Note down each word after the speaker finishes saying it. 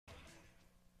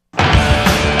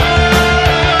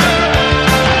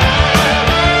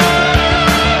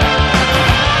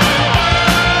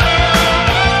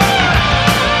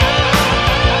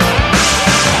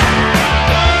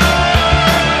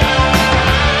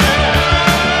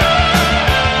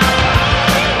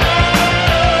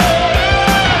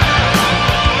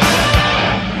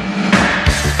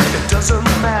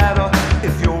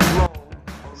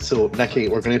Nicky,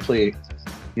 we're going to play,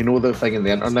 you know, the thing in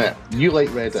the internet. You like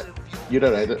Reddit. You're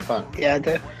a Reddit fan. Yeah, I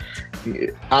do.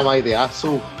 Am I the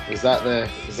asshole? Is that the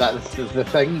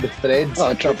thing, the thread?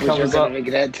 Oh, Truffles, you're going to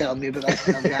regret telling me about this.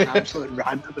 I'm going an absolute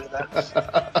rant about this.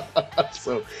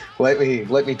 So let me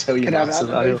tell you my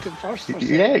scenario. Can I rant about it first?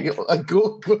 Yeah,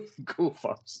 go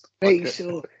first. Right,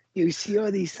 so you see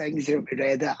all these things that we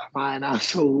read at Am I an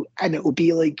asshole? And it'll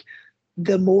be like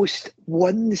the most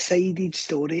one-sided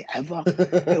story ever.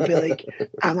 It'll be like,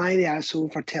 am I the asshole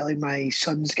for telling my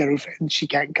son's girlfriend she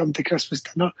can't come to Christmas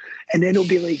dinner? And then it'll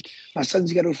be like, my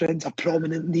son's girlfriend's a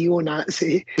prominent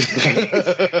neo-Nazi. She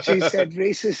said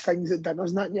racist things at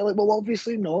dinners and that. And you're like, well,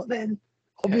 obviously not then.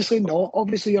 Obviously not.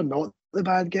 Obviously you're not the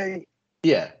bad guy.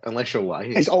 Yeah, unless you're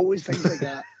lying. It's always things like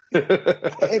that.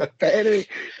 But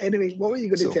anyway, what were you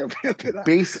going to tell me about that?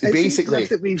 Basically,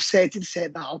 that we've set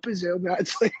that up as well.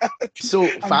 Actually, so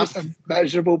I'm just a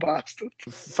miserable bastard.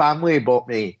 Family bought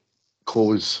me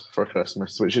clothes for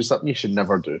Christmas, which is something you should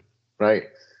never do, right?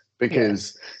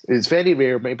 Because it's very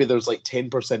rare. Maybe there's like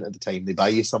 10% of the time they buy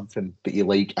you something that you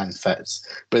like and fits,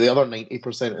 but the other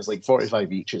 90% is like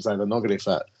 45 each. It's either not going to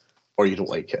fit or you don't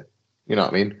like it. You know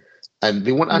what I mean? And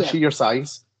they won't ask you your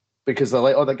size. Because they're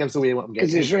like, oh, that gives away what I'm getting.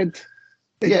 Because it's rude.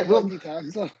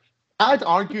 I'd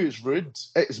argue it's rude.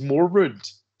 It's more rude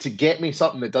to get me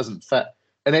something that doesn't fit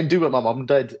and then do what my mum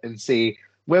did and say,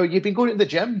 well, you've been going to the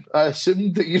gym. I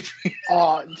assumed that you've...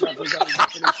 Oh, Travis, I was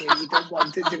going to say, you don't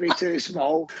want it to be too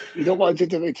small. You don't want it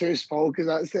to be too small because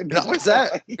that's the... That was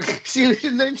it.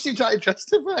 And then she tried to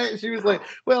justify it. She was like,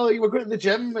 well, you were going to the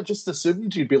gym. I just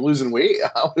assumed you'd be losing weight.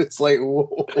 I was like,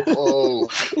 whoa,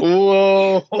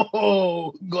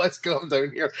 let's calm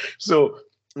down here. So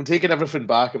I'm taking everything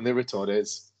back. I'm there with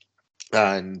Torres.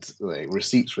 And like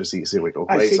receipts, here we go.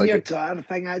 I seen your Twitter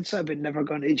thing. I'd never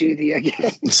gone to JD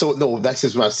again. So no, this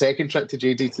is my second trip to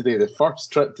JD today. The first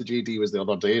trip to JD was the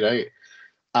other day, right?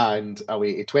 And I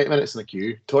waited 20 minutes in the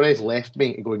queue. Torres left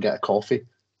me to go and get a coffee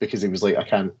because he was like, I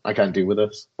can't deal with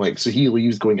this. Like, so he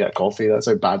leaves, go and get a coffee. That's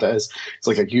how bad it is. It's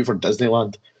like a queue for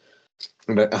Disneyland.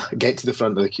 And I get to the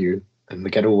front of the queue. And the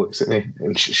girl looks at me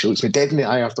and she looks me dead in the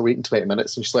eye after waiting 20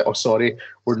 minutes. And she's like, oh, sorry,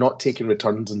 we're not taking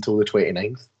returns until the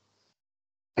 29th.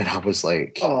 And I was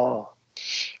like, oh.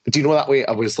 Do you know that way?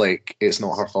 I was like, it's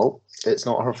not her fault. It's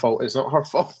not her fault. It's not her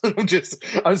fault.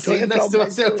 I'm saying this to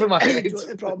myself in my head.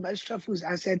 The problem is, Truffles,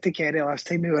 I said to Kerry last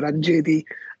time we were in JD,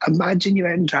 imagine you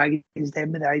went in Dragons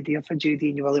Den with the idea for JD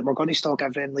and you were like, we're going to stock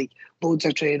everything, like loads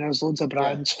of trainers, loads of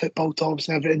brands, football tops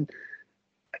and everything.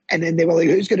 And then they were like,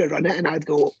 who's going to run it? And I'd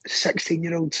go,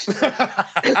 16-year-olds.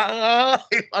 I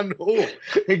know,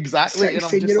 exactly.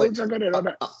 16-year-olds are going to run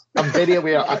it. I'm very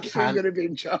aware I can't. Going to be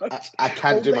in charge. I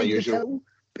can't do my usual.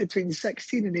 Between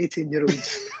 16 and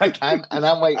 18-year-olds. I can't. And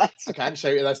I'm like, I can't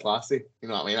shout at this lassie. You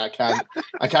know what I mean?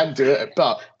 I can't do it.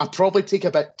 But I probably take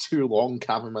a bit too long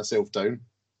calming myself down.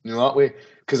 You know that way?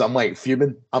 Because I'm like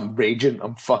fuming, I'm raging,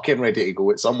 I'm fucking ready to go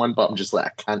at someone, but I'm just like,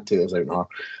 I can't take this out now.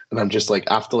 And I'm just like,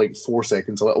 after like 4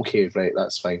 seconds, I'm like, okay, right,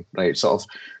 that's fine. Right, sort of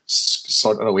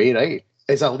sorting away, right?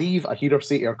 As I leave, I hear her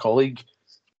say to her colleague,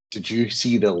 did you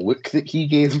see the look that he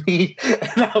gave me?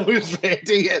 And I was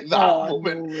ready at that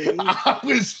moment. No, I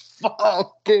was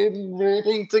fucking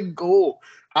ready to go.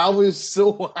 I was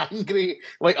so angry.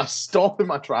 Like, I stop in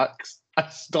my tracks.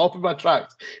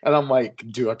 And I'm like,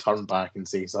 do I turn back and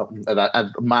say something? And I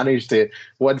managed to,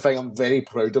 one thing I'm very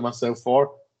proud of myself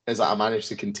for is that I managed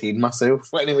to contain myself.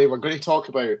 But anyway, we're going to talk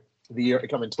about the year to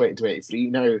come in 2023.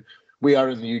 Now, we are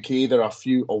in the UK. There are a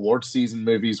few award season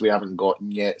movies we haven't gotten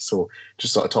yet. So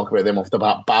just sort of talk about them off the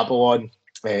bat. Babylon,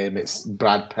 it's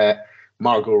Brad Pitt,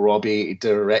 Margot Robbie,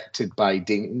 directed by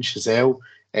Damien Chazelle.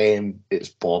 It's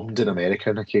bombed in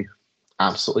America, Nicky.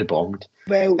 Absolutely bombed.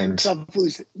 Well,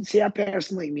 see, a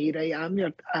person like me, right? I'm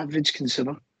your average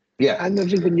consumer. Yeah. I never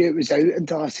even knew it was out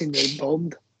until I seen it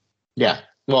bombed. Yeah.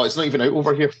 Well, it's not even out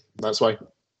over here. That's why.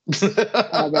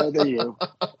 Well, there you go.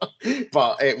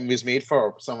 But it was made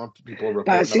for some people. But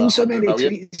I've seen so many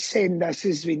tweets saying this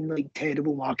has been like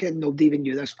terrible marketing. Nobody even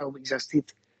knew this film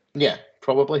existed. Yeah,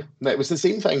 probably. It was the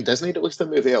same thing. Disney released a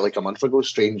movie like a month ago,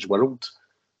 Strange World,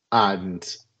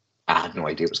 and I had no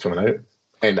idea it was coming out.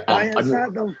 And why is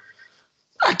that though?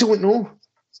 I don't know.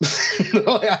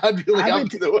 I have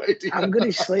no idea. I'm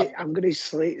going to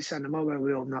slate cinema where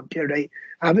we're all up here, right?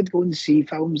 I would go and see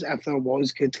films if there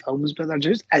was good films, but there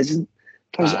just isn't.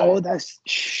 There's all this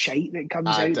shite that comes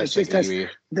out. There's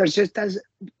just this,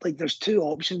 like, there's two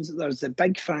options. There's the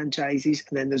big franchises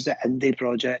and then there's the indie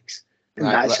projects. And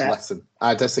that's it. Listen,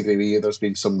 I disagree with you. There's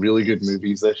been some really good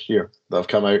movies this year that have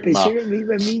come out. But see, when me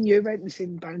and you went and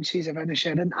seen Banshees of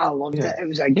Inisherin, I loved it. It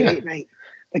was a great night.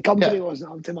 The company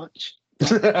wasn't up to much.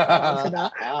 for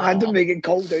that. And to make it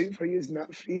called out for using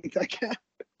that free ticket.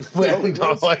 Well,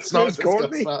 no, let's not discuss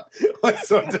Courtney. that.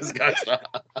 Let's not discuss that.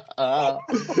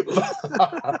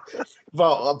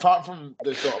 But apart from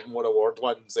the sort of more award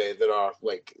ones, there are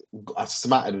like a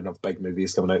smattering of big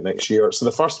movies coming out next year. So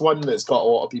the first one that's got a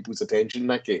lot of people's attention,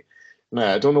 Nicky.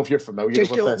 Now, I don't know if you're familiar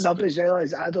Just with to this. open up as well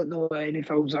as I don't know any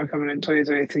films that are coming in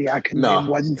 2023. I can name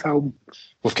one film.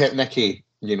 We've kept Nicky,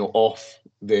 off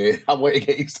the. I want to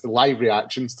get used to live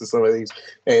reactions to some of these.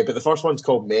 But the first one's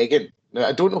called Megan. Now,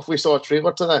 I don't know if we saw a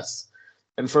trailer to this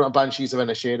in front of Banshees of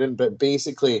Inisherin, but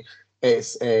basically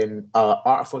it's an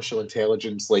artificial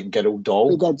intelligence like girl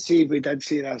doll. We did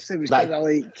see this. It was kind of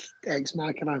like Ex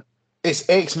Machina. It's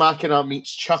Ex Machina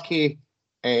meets Chucky,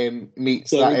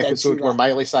 meets that episode where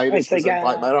Miley Cyrus was in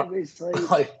Black Mirror. It was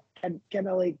like kind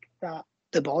of like that.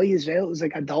 The Boy as well. It was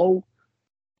like a doll.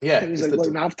 Yeah, it was like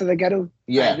looking after the girl.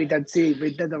 Yeah, we did.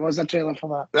 There was a trailer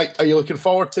for that. Right, are you looking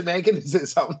forward to Megan? Is it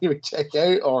something you would check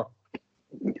out, or?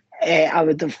 I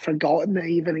would have forgotten that it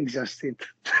even existed.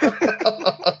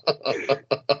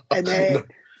 And do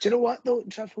you know what though,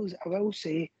 Truffles? I will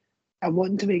say, I'm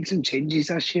wanting to make some changes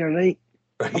this year, right?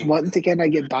 I'm wanting to kind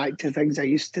of get back to things I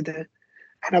used to do,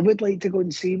 and I would like to go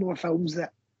and see more films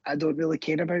that I don't really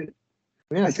care about.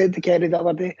 Yeah. I said to Kerry the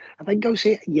other day, I think I'll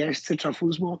say yes to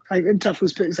Truffles more. I think when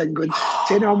Truffles puts in going,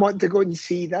 saying I want to go and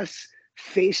see this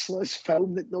faceless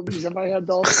film that nobody's ever heard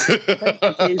of.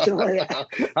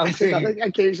 I think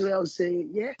occasionally I'll say,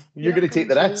 yeah. You're going to take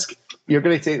the risk. You're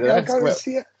going to take the risk. Well,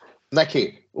 see it.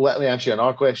 Nicky, let me ask you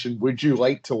another question. Would you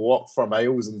like to walk for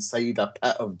miles inside a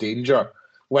pit of danger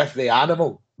with the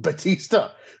animal, Batista?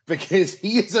 Because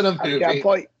he is in a movie. I've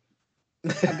got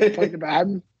a point about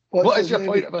him. What is your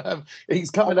point about him?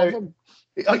 He's coming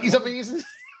out. He's amazing.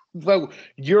 Well,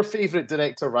 your favourite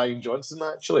director, Ryan Johnson,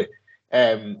 actually,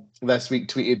 this week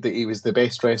tweeted that he was the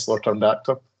best wrestler turned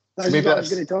actor. That's what I was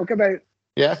going to talk about.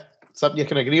 Yeah, something you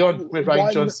can agree on with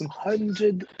Ryan Johnson.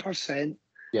 100%.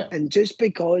 Yeah. And just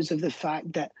because of the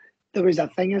fact that there was a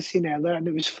thing I seen earlier, and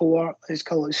it was 4, let's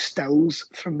call it stills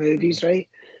from movies, right?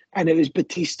 And it was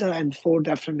Batista in 4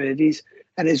 different movies.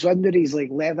 And there's one where he's like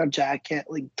leather jacket,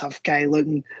 like tough guy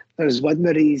looking. There's one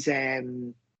where he's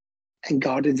in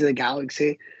Guardians of the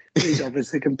Galaxy. He's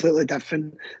obviously completely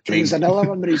different. There's another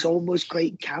one where he's almost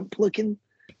quite camp looking.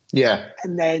 Yeah.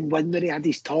 And then one where he had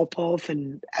his top off,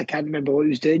 and I can't remember what he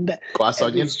was doing, but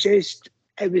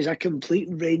it was a complete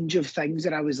range of things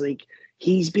that I was like,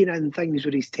 he's been in things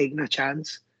where he's taking a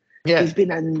chance. Yeah. He's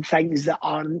been in things that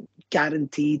aren't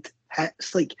guaranteed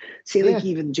hits. Like, say,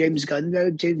 even James Gunn now.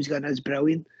 James Gunn is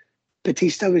brilliant.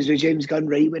 Batista was with James Gunn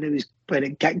right when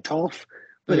it kicked off.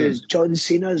 Whereas John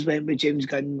Cena's went with James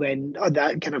Gunn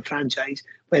that kind of franchise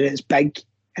where it's big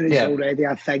and it's already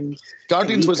a thing.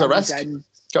 Guardians was a risk.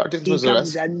 Guardians was a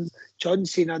risk. John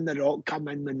Cena and The Rock come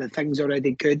in when the thing's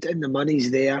already good and the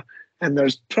money's there, and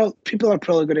there's people are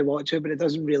probably going to watch it, but it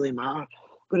doesn't really matter.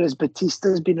 Whereas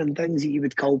Batista's been in things that you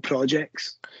would call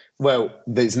projects. Well,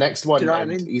 this next one,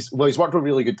 he's worked with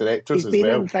really good directors as well. He's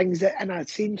been in things that, and I've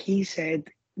seen he said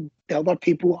the other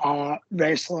people are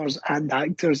wrestlers and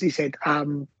actors. He said,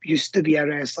 used to be a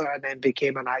wrestler and then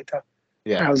became an actor.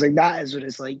 Yeah. And I was like, that is what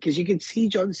it's like. Because you can see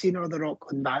John Cena or The Rock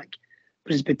going back.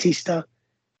 Whereas Batista,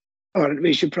 or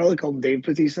we should probably call him Dave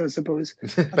Batista, I suppose.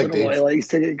 I don't know why he likes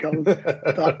to get called.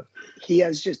 But he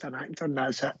is just an actor and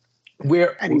that's it.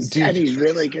 He's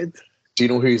really good. Do you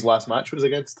know who his last match was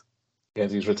against? He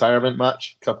had his retirement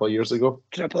match a couple of years ago.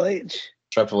 Triple H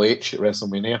at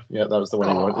WrestleMania. Yeah, that was the one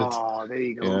he wanted. Oh, there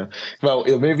you go. Yeah. Well,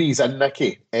 the movie he's in,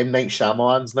 Nicky, M. Night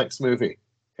Shyamalan's next movie,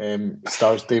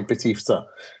 stars Dave Bautista,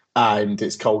 and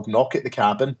it's called Knock at the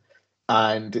Cabin,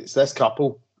 and it's this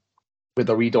couple with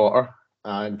a wee daughter,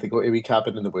 and they go to a wee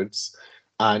cabin in the woods,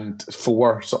 and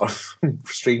 4 sort of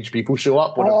strange people show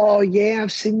up. Yeah,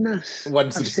 I've seen this.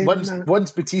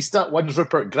 One's Batista, one's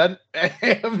Rupert Grint,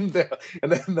 and then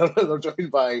they're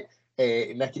joined by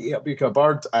Nicky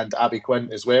Bird and Abby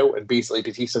Quinn as well. And basically,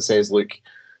 Batista says, "Look,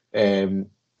 you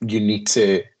need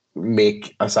to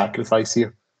make a sacrifice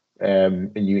here,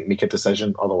 and you make a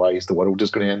decision. Otherwise, the world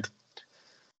is going to end."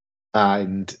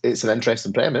 And it's an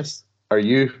interesting premise. Are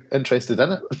you interested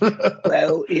in it?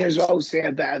 Well, here's what I'll say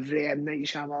about every M. Night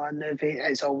Shyamalan movie.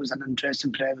 It's always an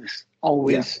interesting premise.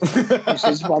 Always. Yeah. It's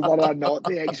just whether or not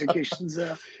the execution's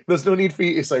there. There's no need for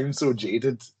you to sound so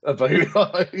jaded about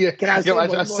it. Can I say one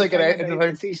more cigarette in the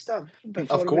Batista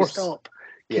before we stop?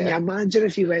 Can you imagine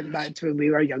if you went back to when we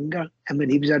were younger and when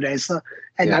he was a wrestler?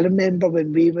 And I remember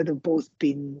when we would have both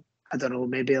been, I don't know,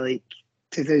 maybe like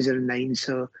 2009,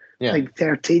 so like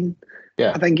 13.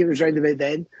 Yeah. I think it was round about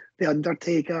then. The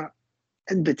Undertaker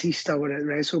and Batista were at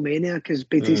WrestleMania because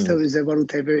Batista was the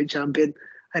World Heavyweight Champion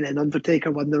and then Undertaker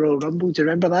won the Royal Rumble. Do you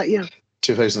remember that year?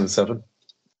 2007.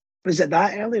 Was it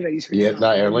that early? Right, so Yeah,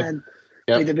 that early.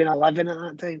 We'd have been 11 at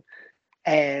that time.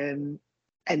 And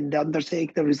the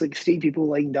Undertaker, there was like 3 people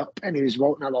lined up and he was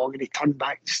walking along and he turned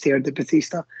back and stared at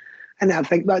Batista. And I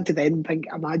think back to then,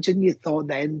 imagine you thought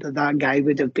then that guy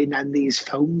would have been in these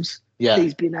films that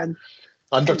he's been in.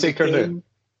 Undertaker knew.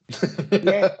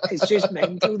 Yeah, it's just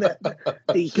mental that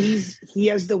he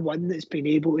is the one that's been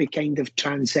able to kind of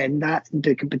transcend that and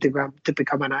to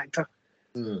become an actor.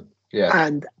 Yeah.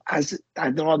 And as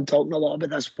I know I'm talking a lot about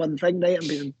this one thing, right?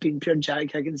 I'm being pure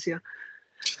Jack Higgins here.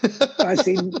 I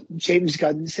seen James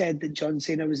Gunn said that John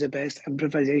Cena was the best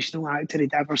improvisational actor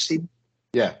he'd ever seen.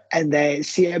 Yeah. And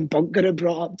CM Punk got it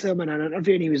brought up to him in an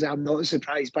interview and he was like, I'm not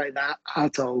surprised by that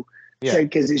at all. Yeah.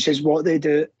 Because it's just what they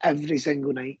do every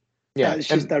single night. Yeah. It's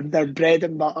just their bread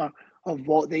and butter of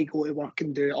what they go to work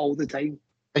and do all the time.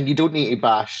 And you don't need to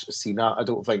bash Cena, I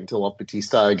don't think, to love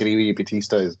Batista. I agree with you,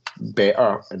 Batista is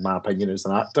better, in my opinion, as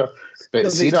an actor.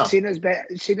 But Cena's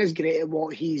better. Cena's great at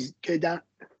what he's good at.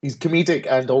 He's comedic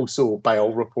and also, by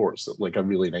all reports, like a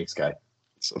really nice guy.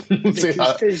 So,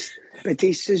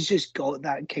 Batista's just got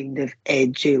that kind of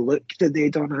edgy look that they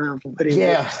don't have. But he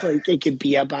looks like he could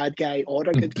be a bad guy or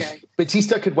a good guy.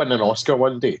 Batista could win an Oscar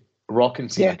one day. Rock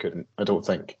and Cena couldn't, I don't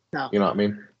think. No. You know what I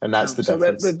mean? And that's the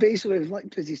difference. But basically, we've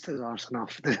licked Batista's arse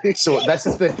enough. So this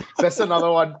is another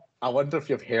one. I wonder if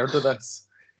you've heard of this.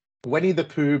 Winnie the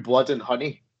Pooh, Blood and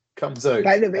Honey comes out.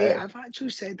 By the way, I've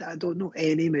actually said that I don't know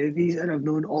any movies and I've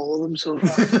known all of them so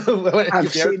far.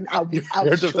 I've shown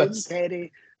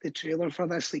Terry the trailer for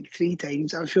this like 3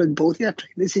 times. I've shown both your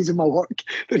apprentices in my work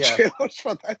the trailers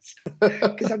for this.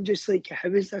 Because I'm just like, how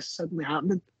is this suddenly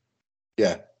happening?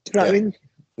 Yeah. Do you know what I mean?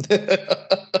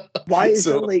 Why is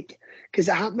it like, because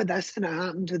it happened with this and it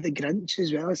happened with the Grinch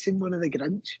as well. I've seen one of the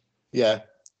Grinch. Yeah.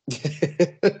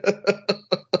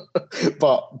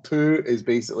 But Pooh is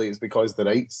basically, it's because the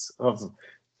rights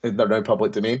they're now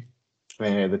public domain.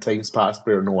 The time's passed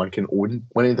where no one can own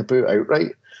Winnie the Pooh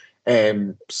outright.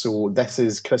 So this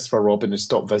is Christopher Robin has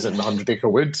stopped visiting the 100 Acre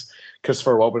Wood.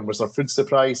 Christopher Robin was their food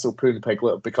supply, so Pooh and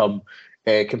Piglet have become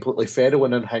completely feral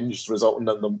and unhinged, resulting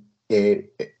in them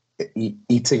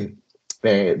eating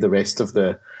the rest of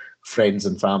the friends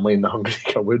and family in the 100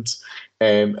 Acre Woods.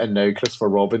 And now Christopher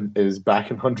Robin is back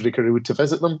in 100 Acre Wood to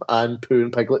visit them, and Pooh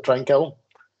and Piglet try and kill him.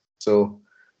 So,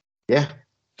 yeah.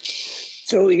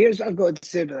 So here's what I've got to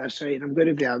say about this, right? And I'm going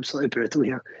to be absolutely brutal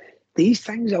here. These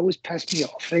things always piss me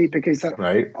off, right? Because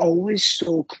they're always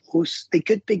so close. They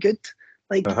could be good.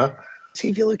 Like, see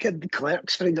if you look at the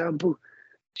Clerks, for example,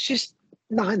 it's just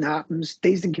nothing happens.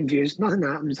 Dazed and Confused, nothing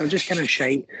happens. They're just kind of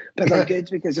shite. But they're good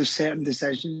because of certain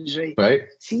decisions, right? Right.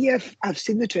 See if, I've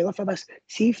seen the trailer for this,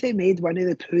 see if they made Winnie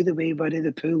the Pooh the way Winnie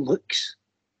the Pooh looks,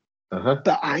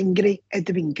 but angry, it'd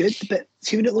have been good. But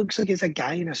see when it looks like it's a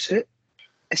guy in a suit,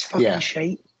 it's fucking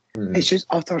shite. It's just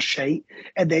utter shite.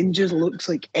 It then just looks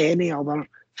like any other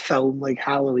film, like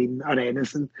Halloween or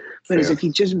anything. Whereas if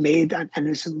you just made an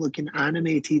innocent-looking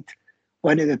animated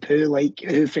Winnie the Pooh, like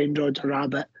Who Framed Roger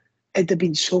Rabbit, it'd have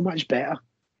been so much better.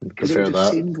 Because it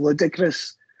just seemed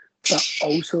ludicrous, but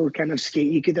also kind of scary.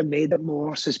 You could have made it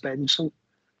more suspenseful.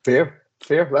 Fair.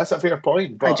 That's a fair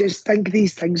point. But I just think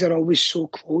these things are always so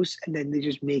close, and then they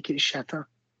just make it shitter.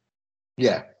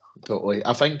 Yeah, totally.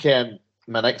 I think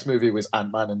my next movie was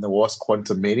Ant-Man and the Wasp: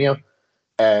 Quantumania.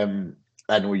 I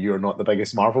know you're not the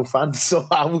biggest Marvel fan, so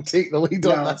I will take the lead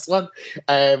on this one.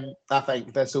 I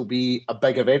think this will be a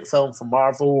big event film for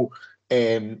Marvel.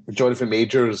 Jonathan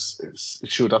Majors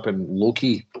showed up in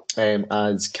Loki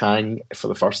as Kang for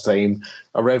the first time.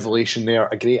 A revelation there,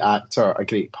 a great actor, a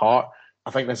great part. I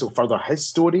think this will further his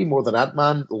story more than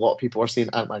Ant-Man. A lot of people are saying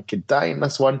Ant-Man could die in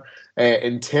this one.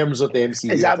 In terms of the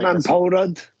MCU... Is Ant-Man Paul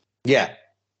Rudd? Yeah,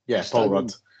 Paul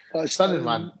Rudd. Stunning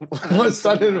man.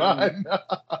 Stunning man.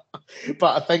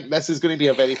 But I think this is going to be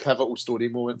a very pivotal story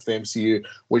moment for the MCU,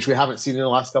 which we haven't seen in the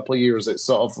last couple of years. It's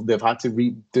sort of, they've had to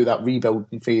do that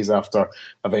rebuilding phase after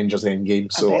Avengers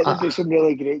Endgame. So I bet there'll be some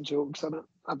really great jokes in it.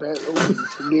 I bet there'll be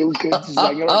some real good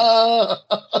zingers.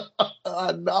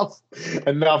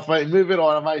 Enough. Right, moving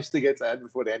on. I managed to get to it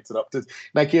before they interrupted.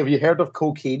 Nicky, have you heard of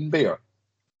Cocaine Bear?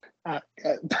 By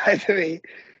the way,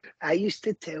 I used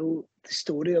to tell the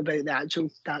story about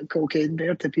that cocaine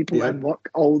bear to people at work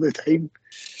all the time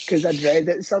because I'd read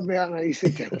it somewhere and I used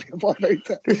to tell people about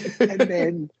it. And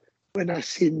then when I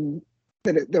seen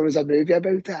there was a movie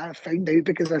about it. I found out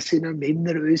because I seen a meme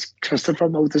that it was Christopher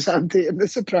Moltisanti in The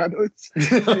Sopranos. And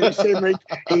he was saying like,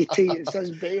 "Hey T, it's this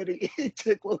berry. He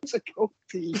took loads of cold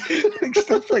tea," like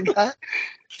stuff like that.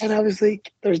 And I was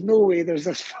like, "There's no way there's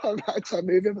this that's a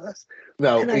movie about this."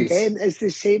 No, And again, it's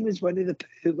the same as Winnie the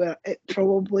Pooh, where it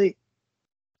probably,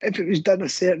 if it was done a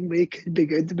certain way, could be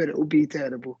good, but it'll be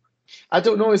terrible. I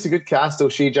don't know. It's a good cast.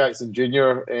 O'Shea Jackson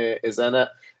Jr. Is in it.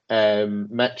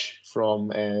 Mitch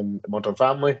from Modern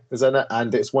Family is in it,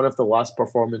 and it's one of the last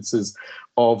performances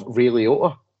of Ray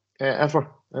Liotta ever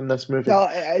in this movie. No,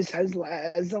 it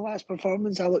is the last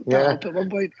performance. I looked that up at one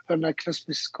point for a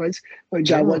Christmas quiz,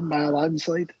 which I won by a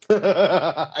landslide.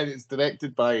 And it's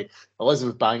directed by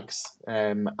Elizabeth Banks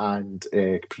and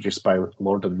produced by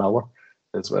Lord and Miller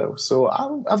as well. So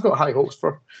I've got high hopes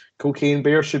for Cocaine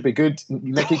Bear. Should be good.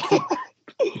 Nicky,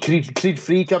 Creed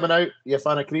 3 coming out. You a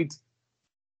fan of Creed?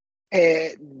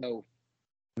 No.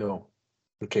 No.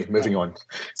 Okay, moving on.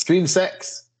 Scream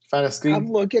 6. Fan of Scream?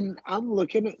 I'm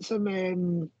looking at some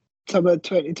of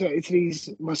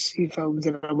 2023's must-see films,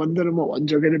 and I'm wondering what ones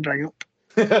you're going to bring up.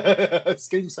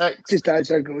 Scream 6. Just as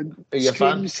they're going. Are you Scream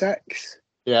a fan? 6.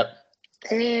 Yep.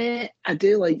 I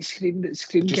do like Scream, but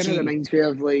Scream kind of reminds me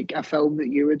of like a film that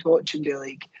you would watch and be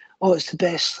like, "Oh, it's the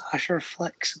best slasher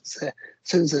flick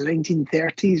since the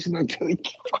 1930s," and I'd be like,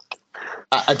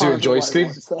 I do enjoy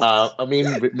Scream. I mean,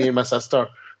 me and my sister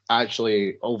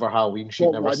actually over Halloween she'd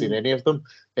never seen any of them.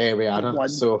 Rihanna.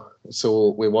 So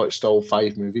we watched all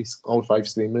 5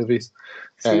 Scream movies.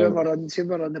 See, when we're on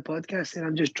the podcast, and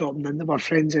I'm just dropping in. We're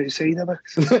friends outside of us.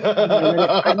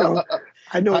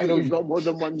 I know you've got more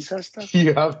than one sister.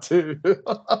 You have two.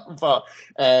 But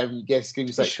yes,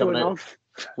 Scream 6 coming out.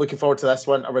 Looking forward to this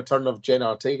one. A return of Jenna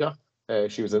Ortega.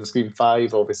 She was in Scream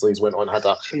 5. Obviously, he's went on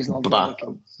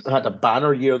had a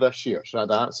banner year this year. She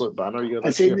had an absolute banner year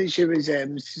this year. I seen that she was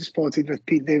spotted with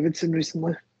Pete Davidson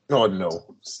recently. Oh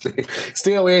no!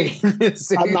 Stay away. It's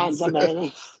going to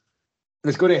happen.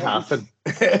 It's going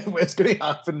to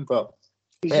happen, but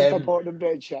he's just a born and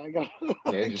bred shagger.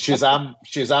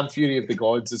 Shazam! Fury of the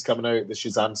Gods is coming out. The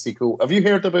Shazam sequel. Have you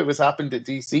heard about what's happened at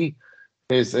DC?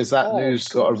 Is that news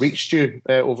sort of reached you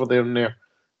over there and there?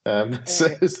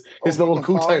 Is the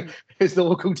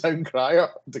local town crier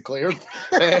declared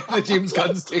that James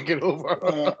Gunn's taken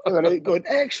over? Right, going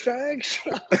extra.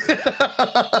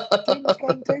 James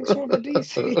Gunn takes over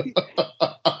DC.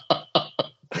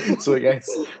 So yes,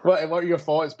 what are your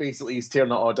thoughts? Basically, he's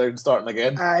tearing it all down, starting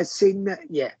again. I think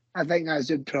that's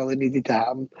what probably needed to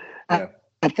happen. I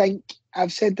think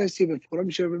I've said this to you before. I'm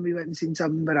sure when we went and seen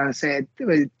something, but I said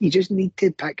you just need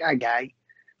to pick a guy. I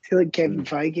feel like Kevin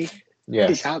Feige. Yeah,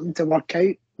 it's happened to work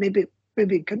out. Maybe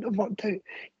it couldn't have worked out,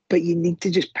 but you need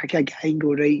to just pick a guy and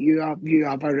go, right, you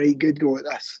have a right good go at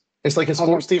this. It's like a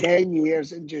sports team. 10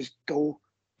 years and just go.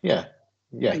 Yeah,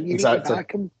 and you exactly. Need to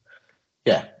back him.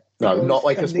 Yeah, no, not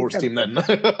like a sports team then.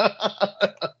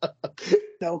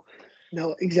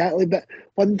 No, exactly. But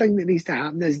one thing that needs to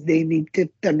happen is there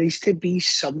needs to be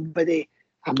somebody,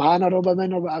 a man or a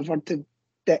woman or whatever,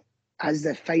 that has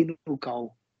the final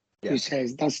call. Who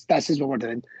says this is what we're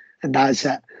doing. And that's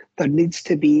it. There needs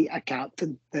to be a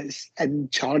captain that's in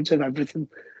charge of everything.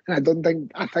 And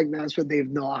I think that's what they've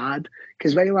not had.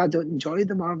 Because while I don't enjoy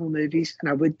the Marvel movies,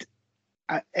 and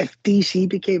if DC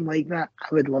became like that, I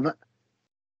would love it.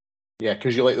 Yeah,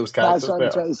 because you like those characters. That's what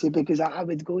I'm trying to say, because I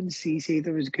would go and say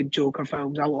there was good Joker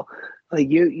films.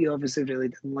 You obviously really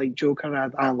didn't like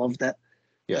Joker. I loved it.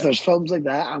 Yeah. If there's films like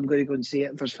that, I'm going to go and see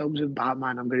it. If there's films with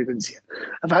Batman, I'm going to go and see it.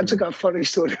 I've actually got a funny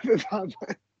story about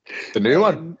Batman. The new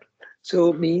one?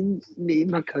 So me and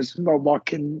my cousin were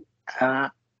working at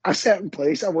a certain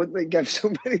place. I won't give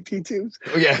so many details.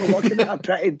 Oh, yeah. We're working at a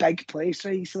pretty big place,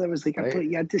 right? So there was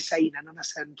you had to sign in on a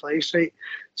certain place, right?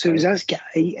 So it was this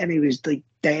guy, and he was like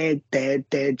dead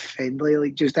friendly,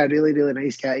 like just a really, really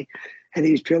nice guy. And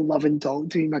he was pure loving talking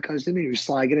to me, my cousin. He was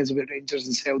slagging us about Rangers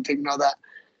and Celtic and all that.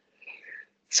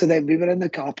 So then we were in the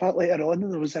car park later on,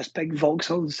 and there was this big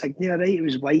Vauxhall insignia, right? It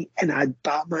was white, and it had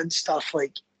Batman stuff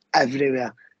like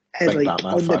everywhere. And big like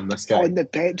Batman on the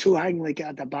petrol hang, like it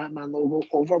had the Batman logo.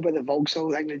 Over where the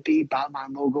Vauxhall thing would be,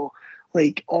 Batman logo.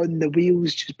 Like on the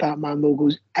wheels, just Batman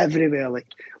logos everywhere. Like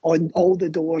on all the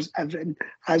doors, everything.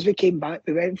 As we came back,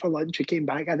 we went for lunch. We came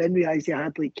back. I then realised they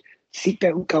had like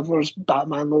seatbelt covers,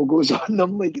 Batman logos on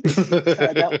them. Like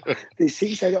the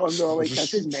seats had it on. They were like,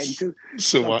 "This is mental."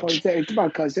 So much. I pointed out to my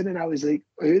cousin, and I was like,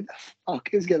 "Who the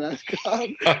fuck is gonna car?"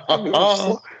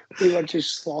 We were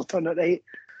just slaughtering it, right?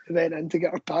 We went in to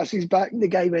get our passes back, and the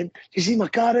guy went, "You see my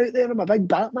car out there? I'm a big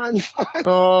Batman fan."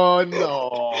 Oh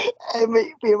no! And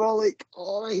we were like,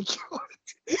 "Oh my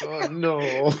god!" Oh no.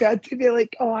 We had to be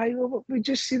like, oh, I know, but we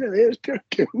just seen it there. It's pure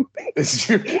cool. It's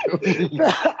pure cool.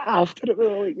 But after it,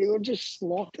 we were just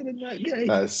slaughtering that guy.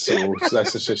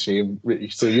 That's such a shame.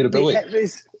 So you're a Mate, bully.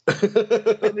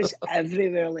 it was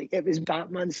everywhere. Like, it was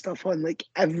Batman stuff on, like,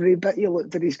 every bit you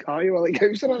looked at his car, you were like,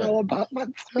 how's there another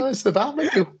Batman? No, it's the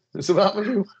Batmobile. It's the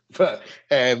Batmobile. But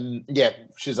yeah,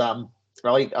 Shazam. I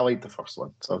like the first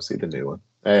one, so I'll see the new one.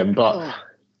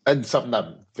 And something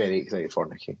I'm very excited for,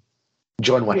 Nicky.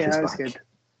 John Wick is that's back.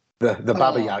 good. The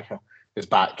Baba Yaga is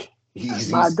back.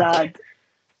 My dad,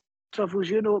 Truffles,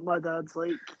 you know what my dad's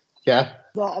like. Yeah.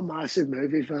 Not a massive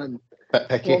movie fan. Bit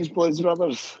picky. Loves Blues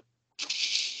Brothers.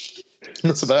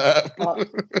 That's about it. But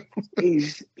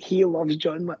he loves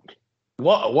John Wick.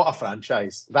 What a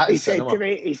franchise. That He is said cinema. to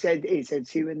me, he said,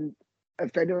 see, when,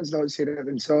 if anyone's not seen it,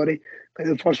 then sorry. But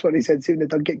the first one he said, see, when the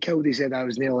dog get killed, he said, I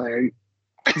was nearly out.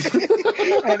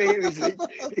 And he was like,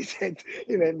 he said,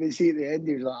 he made me see at the end,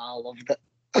 he was like, I loved it.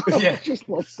 Yeah. I just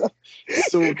loved it.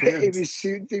 So good.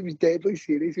 He was deadly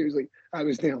serious. He was like, I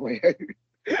was nearly out.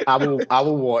 I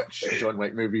will watch John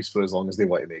Wick movies for as long as they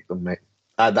want to make them, mate.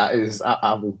 That is,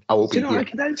 I will Do be you know, here. I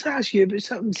could actually ask you about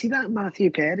something. See that Matthew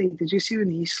Perry? Did you see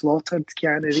when he slaughtered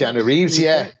Keanu Reeves? Keanu Reeves,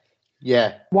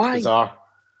 yeah. Why? Bizarre.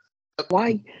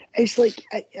 Why? It's like,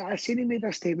 I seen he made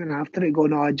a statement after it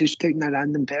going, oh, I just took a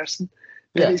random person.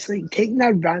 But it's like taking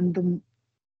a random,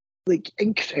 like,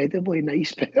 incredibly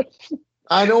nice person.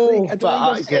 I know, Like, I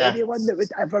don't think there's yeah. anyone that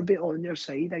would ever be on your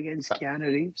side against Keanu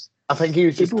Reeves. I think he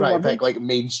was just People trying love to pick him. like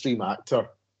mainstream actor.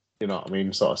 You know what I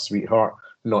mean? Sort of sweetheart,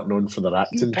 not known for their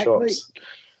acting pick, chops.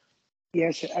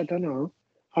 Yes, I don't know.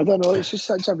 It's just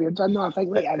such a weird one. No, I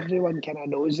think like everyone kind of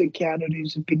knows that Keanu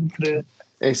Reeves has been through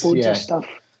loads of stuff,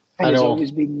 and he's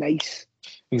always been nice.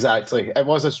 Exactly. It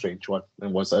was a strange one.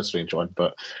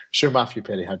 But sure, Matthew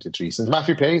Perry had his reasons.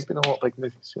 Matthew Perry's been in a lot of big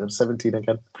movies. 17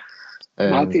 again.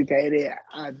 Matthew Perry,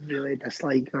 I really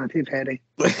dislike Matthew Perry.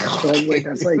 I strongly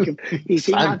dislike him. You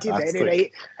see Matthew Perry,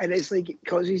 right? And it's like,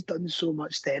 because he's done so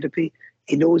much therapy,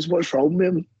 he knows what's wrong with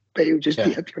him, but he'll just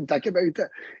be a pure dick about it.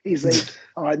 He's like,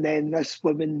 oh, and then this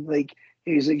woman, like,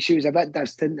 he's like, she was a bit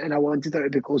distant and I wanted her to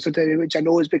be closer to me, which I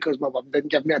know is because my mum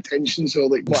didn't give me attention, so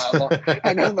like, whatever.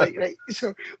 And I'm like, right,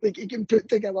 so like, you can put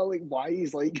together like why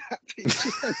he's like that, but he's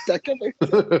just a dick about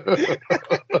it.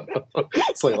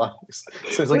 It's like that.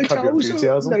 Sounds like Which I Curb Your also,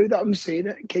 Enthusiasm. now that I'm saying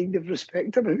it, kind of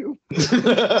respect about him.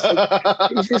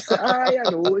 Like, he's just like, I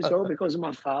know, it's all because of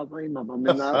my family, my mum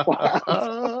and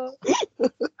that.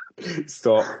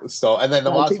 Stop. And then the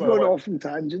last one. Off in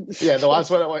tangents. Yeah, the last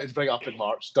one I wanted to bring up in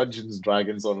March, Dungeons and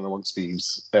Dragons on and Amongst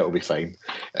Thieves. It'll be fine.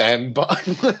 But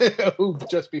it'll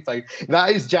just be fine. That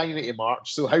is January to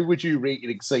March. So how would you rate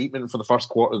your excitement for the first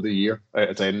quarter of the year out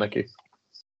of 10, Nicky?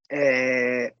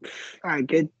 A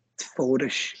good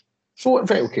 4-ish. 4,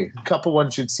 very okay. A couple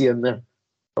ones you'd see in there,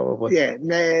 probably. Yeah,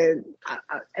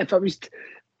 if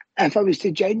I was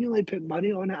to genuinely put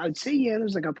money on it, I'd say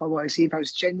there's a couple I want to see. If I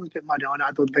was to genuinely put money on it,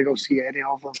 I don't think I'll see any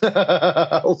of them.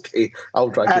 Okay, I'll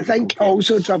drag you. I think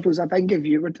also, Troubles, I think if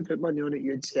you were to put money on it,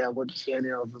 you'd say I wouldn't see any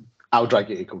of them. I'll drag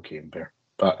you to Cocaine Bear.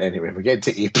 But anyway, we get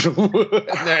to April.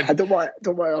 Then, I don't want to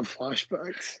have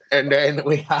flashbacks. And then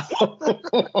we have...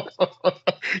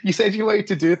 You said you wanted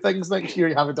to do things next year.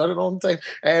 You haven't done it in a long time.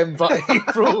 But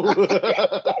April...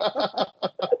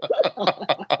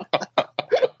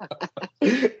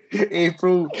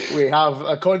 April, we have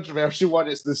a controversial one.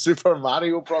 It's the Super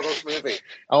Mario Brothers movie.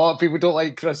 A lot of people don't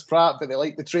like Chris Pratt, but they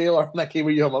like the trailer. Nicky,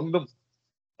 were you among them?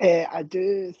 I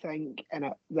do think,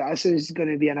 and this is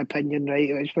going to be an opinion,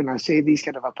 right? Which when I say these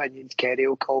kind of opinions, Kerry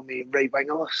will call me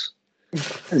right-wingerless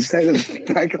instead of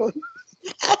regular.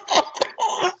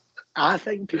 I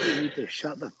think people need to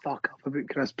shut the fuck up about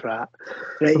Chris Pratt,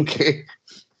 right? Okay.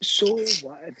 So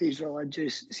what if he's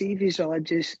religious? See if he's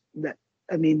religious.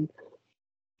 I mean,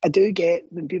 I do get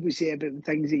when people say about the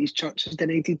things that his church is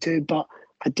donated to, but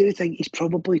I do think he's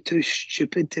probably too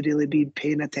stupid to really be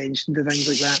paying attention to things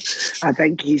like that. I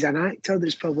think he's an actor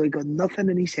that's probably got nothing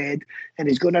in his head and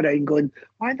he's going around going,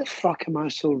 why the fuck am I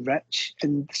so rich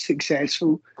and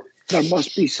successful? There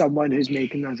must be someone who's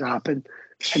making this happen.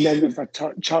 And then there's a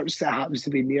church that happens to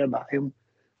be nearby him.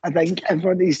 I think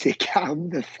everyone needs to calm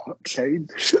the fuck down.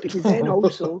 Because then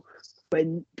also,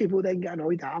 when people then get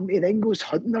annoyed at him, he then goes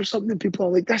hunting or something, people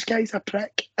are like, this guy's a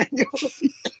prick. And you're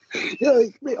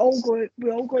like, we all go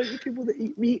into people that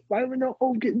eat meat. Why are we not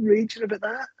all getting raging about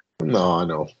that? No, I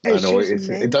know.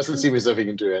 It doesn't seem as if he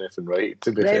can do anything right,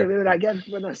 to be fair. Anyway,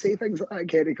 when I say things like that,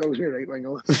 Kerry calls me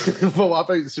right-winger. But what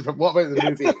about the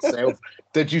movie itself?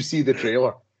 Did you see the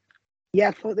trailer? Yeah,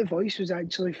 I thought the voice was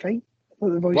actually fine. I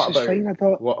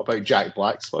thought. What about Jack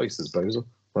Black's voice as Bowser?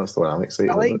 That's the one I'm excited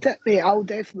I about. liked it, mate. I'll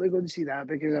definitely go and see that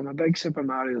because I'm a big Super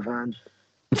Mario fan.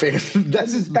 That's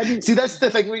the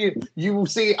thing where you will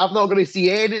say, I'm not going to see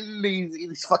anything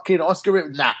these fucking Oscar,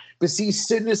 nah. But see, as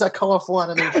soon as a colourful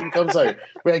animation comes out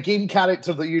with a game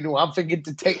character that you know, I'm thinking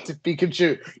Detective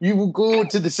Pikachu, you will go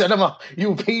to the cinema, you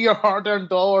will pay your hard-earned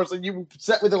dollars, and you will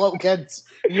sit with the little kids,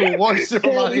 you will watch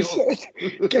Super Mario.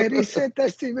 Gary said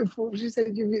this to me before. She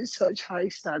said you get such high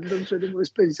standards for the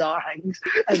most bizarre things,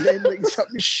 and then like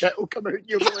something shit will come out, and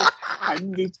you'll be like, I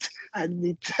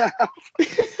need to have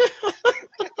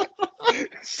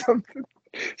something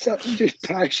just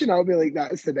passion. I'll be like,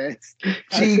 that's the best.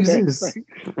 That's Jesus. the best thing.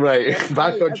 Right,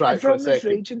 back on track for a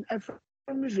second. If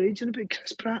everyone was raging about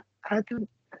Chris Pratt,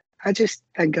 I just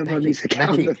think everyone needs to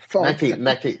calm the fuck down.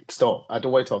 Nicky, stop. I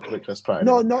don't want to talk about Chris Pratt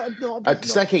No, anymore.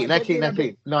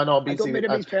 Nicky. No, I'm being I don't mean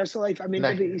about his personal life. I mean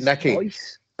about his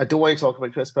voice. I don't want to talk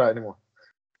about Chris Pratt anymore.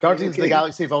 Guardians of the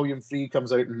Galaxy Volume 3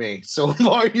 comes out in May. So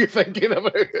what are you thinking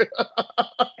about?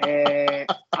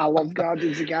 I love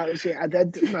Guardians of the Galaxy. I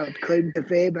did my claim to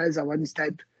fame as I once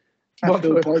did a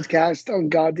full podcast on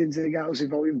Guardians of the Galaxy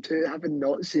Volume 2, having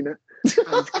not seen it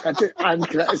and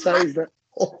criticised it.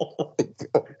 Oh my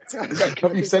God.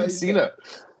 Have you since seen it?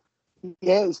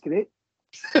 Yeah, it's great.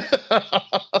 So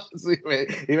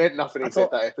he meant nothing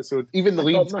except that episode. Even the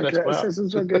lead, my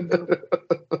criticisms were good though.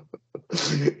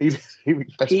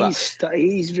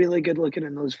 He's really good looking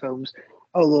in those films.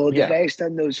 Although the best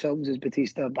in those films is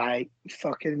Batista by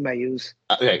fucking miles.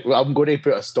 Right, well, I'm going to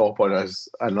put a stop on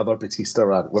another Batista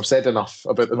rant. We've said enough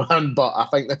about the man, but I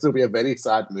think this will be a very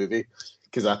sad movie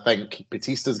because I think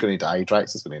Batista's going to die,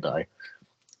 Drax is going to die.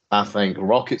 I think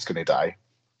Rocket's going to die.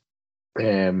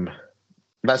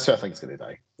 That's who I think is going to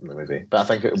die in the movie. But I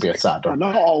think it'll be a sad one.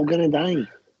 They're not all going to die.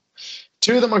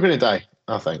 2 of them are going to die,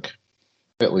 I think.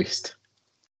 At least.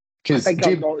 I think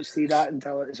I'll not see that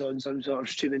until it's on some sort of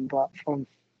streaming platform.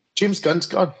 James Gunn's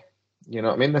gone. You know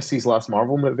what I mean? This is his last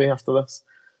Marvel movie after this.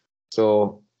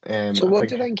 So what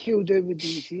do you think he'll do with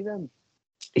DC then?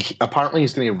 Apparently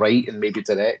he's going to write and maybe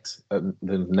direct the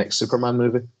next Superman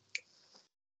movie.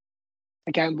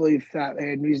 I can't believe that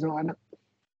Henry's not in it.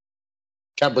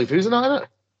 Can't believe who's not in it?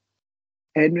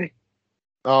 Henry.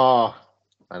 Oh,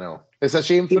 I know. It's a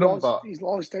shame for him, but he's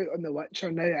lost out on The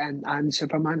Witcher now and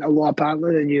Superman. Although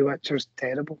apparently the new Witcher's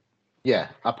terrible. Yeah,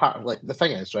 apparently the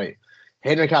thing is, right,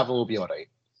 Henry Cavill will be alright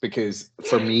because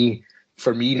for me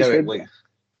now, like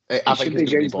I think he's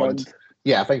going to be Bond.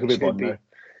 Yeah, I think he'll be Bond now.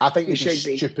 I think they'd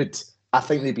be stupid. I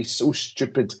think they'd be so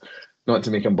stupid not to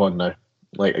make him Bond now.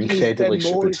 Like incredibly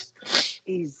stupid.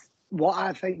 He's what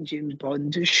I think James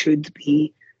Bond should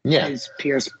be. Yeah, is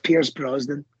Pierce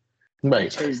Brosnan.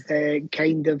 Right. Which is the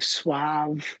kind of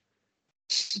suave,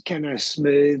 kind of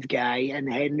smooth guy,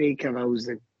 and Henry Cavill's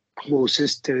the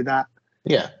closest to that.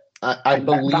 Yeah, I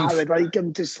believe. But I would like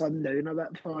him to slim down a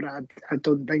bit for it. I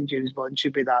don't think James Bond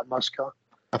should be that muscular.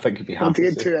 I think he'd be happy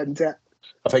to. Too into it.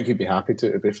 I think he'd be happy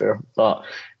to be fair. But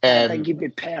I think he'd be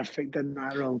perfect in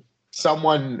that role.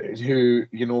 Someone who,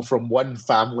 you know, from one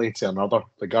family to another,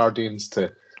 the Guardians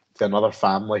to another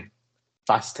family.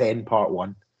 Fast 10 Part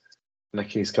 1.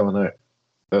 Nicky's coming out.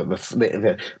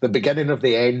 The beginning of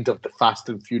the end of the Fast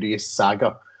and Furious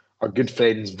saga. Our good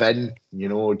friends Vin, you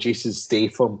know, Jason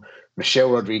Statham,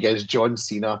 Michelle Rodriguez, John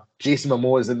Cena, Jason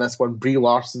Momoa is in this one, Brie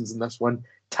Larson's in this one,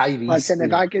 Tyrese. Listen,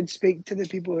 if I could speak to the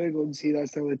people who go and see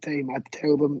this all the time, I'd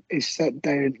tell them to sit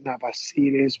down and have a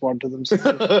serious word to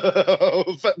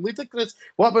themselves. Ludicrous.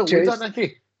 What about Luda,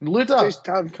 Nicky?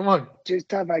 Luda, come on.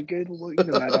 Just have a good look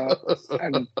in the mirror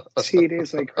and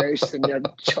seriously question your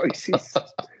choices.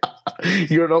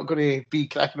 You're not going to be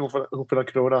cracking open a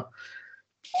Corona.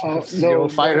 No, you know,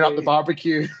 firing up the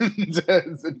barbecue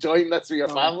and enjoying this with your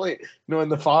family, you know, in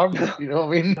the farm. You know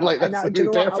what I mean? Like that's do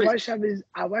you know what?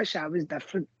 I wish I was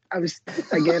different. I was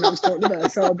talking about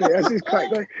this all day. This is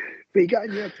quickly. We got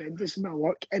a new apprentice in my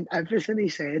work, and everything he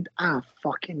said, I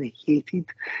fucking hated.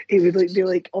 He would be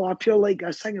like, "Oh, I feel like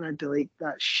this thing," and I'd be like,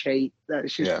 "That's shite.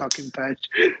 That's just fucking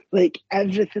pitch." Like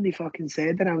everything he fucking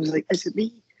said, and I was like, "Is it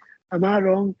me? Am I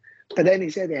wrong?" But then he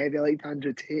said he heavy liked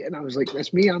Andrew Tate, and I was like,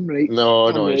 "It's me. I'm right." No,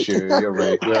 it's you. You're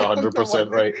right. You're 100%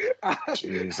 right.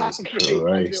 Jesus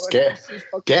Christ!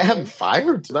 Get him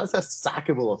fired. That's a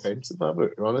sackable offence,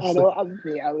 honestly. I know.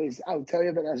 I'll tell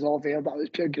you about this off air, but I was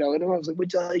pure grilling him. I was like,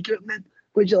 "Would you like it, man?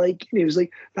 Would you like?" And he was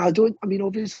like, "No, I don't. I mean,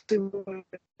 obviously, what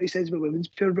he says about women's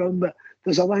pure wrong, but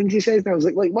there's other things he says." And I was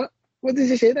like, what? What does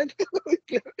he say then?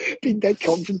 Been dead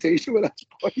confrontation with this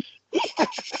boy.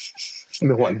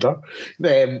 No wonder.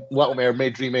 Little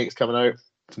Mermaid remake's coming out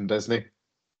from Disney.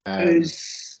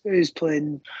 Who's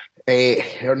playing?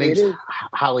 Her name's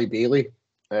Halle Bailey.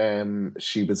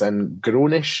 She was in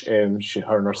Grownish.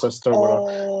 Her and her sister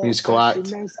were a musical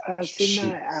act. I've seen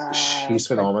that. She's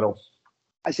phenomenal.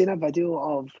 I seen a video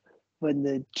of when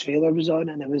the trailer was on,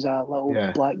 and it was a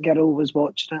little black girl was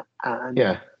watching it, and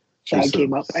that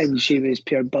came up, and she was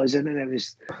pure buzzing, and it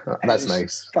was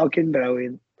nice, fucking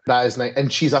brilliant. That is nice,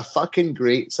 and she's a fucking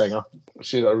great singer.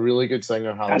 She's a really good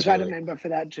singer. That's what I remember for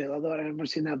that trailer, though. I remember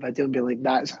seeing that video and being like,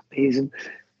 "That's amazing,"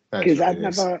 because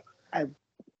I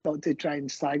thought to try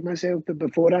and slag myself, but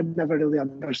before I'd never really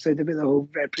understood about the whole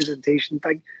representation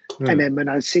thing. And then when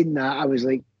I seen that, I was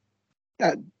like,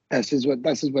 this is what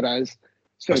it is.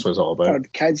 So that's what it's all about. For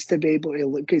kids to be able to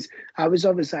look, because I was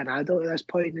obviously an adult at this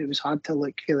point, and it was hard to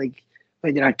look like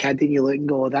when you're a kid and you look and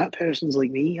go, oh, that person's like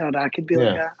me, or I could be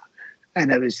like that.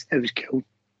 And it was cool.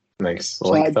 Nice.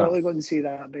 So I'd probably go and see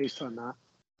that based on that.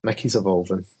 Nicky's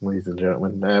evolving, ladies and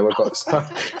gentlemen. We've got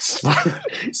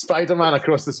Spider-Man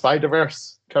Across the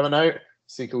Spider-Verse coming out,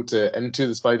 sequel to Into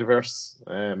the Spider-Verse.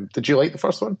 Did you like the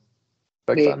first one?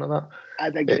 Big fan of that. I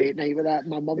had a great night with that.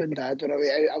 My mum and dad were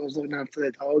away out. I was looking after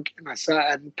the dog, and I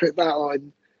sat and put that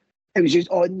on. It was just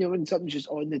on, when something's just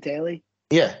on the telly.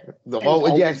 Yeah.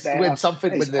 When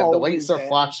something, when the lights are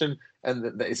flashing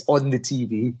and it's on the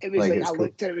TV. It was I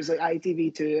looked at it, was like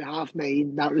ITV2,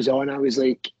 9:30. That was on. I was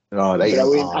like, oh,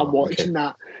 brilliant. I'm watching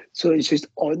that. So it's just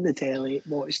on the telly,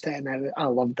 watched it, and I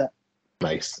loved it.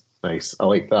 Nice. I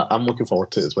like that. I'm looking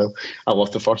forward to it as well. I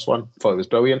loved the first one. Thought it was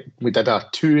brilliant. We did a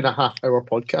 2.5-hour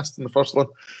podcast in the first one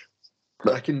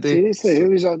back in the day. Seriously, who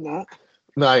was on that?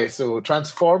 No, so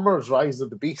Transformers: Rise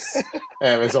of the Beast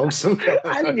is also.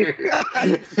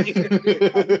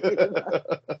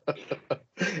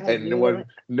 And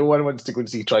no one wants to go and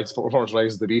see Transformers: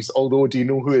 Rise of the Beast. Although, do you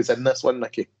know who is in this one,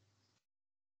 Nicky?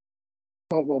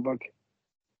 Mark Wahlberg.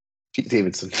 Pete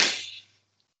Davidson.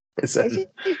 It's in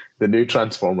the new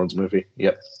Transformers movie.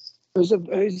 Yep. Who's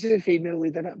the female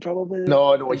lead in it? Probably.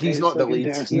 No, he's not the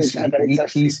lead. He's not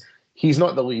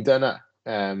the lead in it.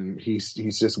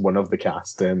 He's just one of the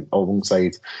cast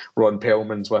alongside Ron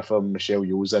Perlman's with him, Michelle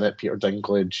Yeoh's in it, Peter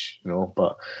Dinklage,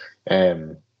 but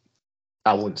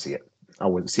I won't see it. I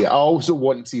also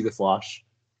won't see The Flash,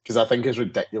 because I think it's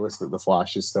ridiculous that The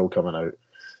Flash is still coming out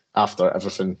after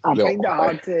everything. I find it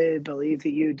hard to believe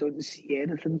that you don't see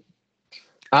anything.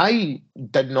 I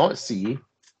did not see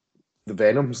the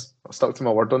Venoms. I stuck to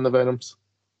my word on the Venoms.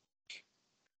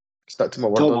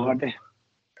 Tom Hardy.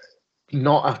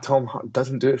 Not a Tom Hardy.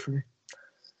 Doesn't do it for me.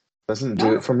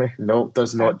 Do it for me. No,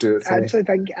 does not do it for me.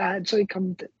 I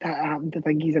happen to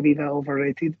think he's a wee bit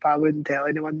overrated, but I wouldn't tell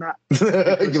anyone that.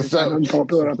 It's an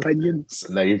unpopular opinion.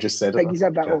 Now you just said it. I think he's a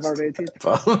bit overrated.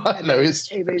 No, it's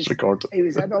recorded. He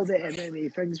was in all the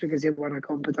MMA things because he won a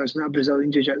competition at a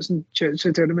Brazilian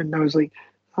Jiu-Jitsu tournament, and I was like,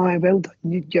 oh, well done.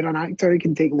 You're an actor. You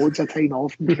can take loads of time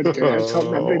off and you can do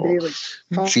something every day. Like,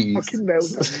 fucking well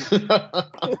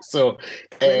done. So,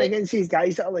 against these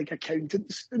guys that are like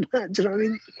accountants and that, do you know what I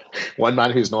mean? One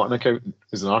man who's not an accountant,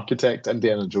 who's an architect,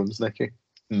 Indiana Jones, Nicky,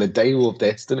 and the Dial of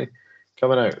Destiny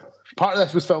coming out. Part of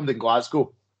this was filmed in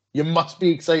Glasgow. You must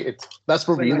be excited. That's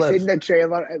where we live. In the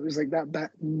trailer, it was like that bit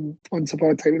Once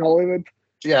Upon a Time in Hollywood.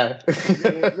 Yeah.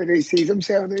 when he sees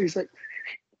himself and he's like,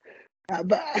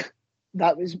 but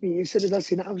that was me. As soon as I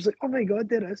seen it, I was like, "Oh my god,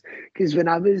 there is!" Because when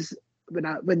that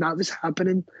was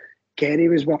happening, Kerry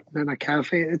was working in a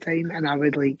cafe at the time, and I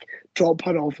would like drop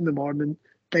her off in the morning,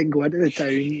 then go into the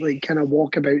town, like kind of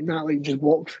walk about and that, like just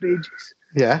walk for ages.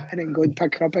 Yeah. And then go and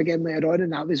pick her up again later on,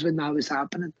 and that was when that was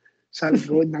happening. So I would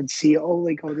go and I'd see it all,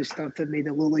 like all the stuff that made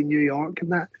it look like New York,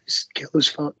 and that was cool as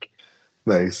fuck.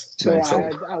 Nice. So nice.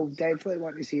 I'll definitely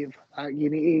want to see it for that. You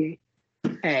need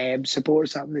to support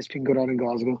something that's been going on in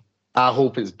Glasgow. I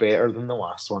hope it's better than the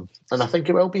last one, and I think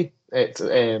it will be. But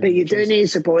you do need to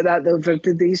support that, though. For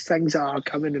these things that are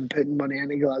coming and putting money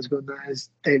into Glasgow,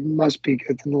 they must be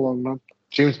good in the long run.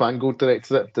 James Mangold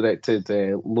directed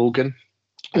Logan.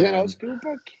 Is it not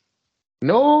Spielberg?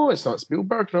 No, it's not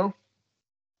Spielberg. No.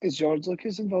 Is George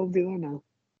Lucas involved either now?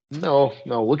 No.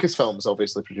 Lucasfilms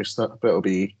obviously produced it, but it'll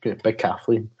be Big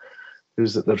Kathleen,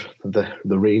 who's at the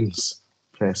reins,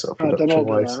 sort of production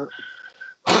wise.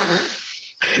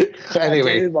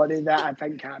 Anyway, I do worry that I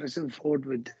think Harrison Ford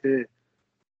would do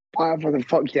whatever the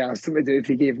fuck he asked him to do if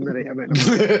he gave him the right amount of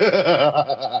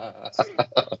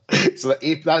money. So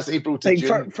that's April to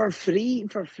June. For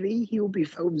free, he'll be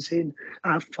filmed saying,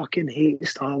 "I fucking hate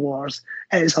Star Wars.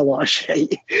 It's a lot of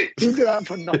shit." He'll do that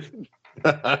for nothing.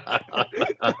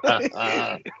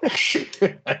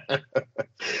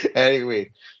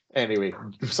 Anyway,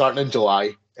 starting in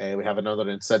July, we have another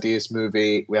Insidious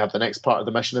movie. We have the next part of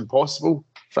the Mission Impossible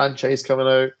franchise coming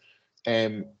out.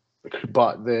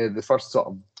 But the first sort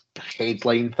of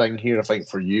headline thing here, I think,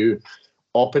 for you.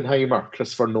 Oppenheimer,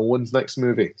 Christopher Nolan's next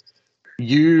movie.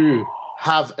 You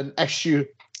have an issue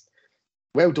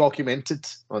well documented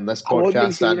on this I won't be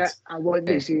podcast. seeing it. I won't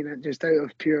be seeing it just out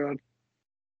of pure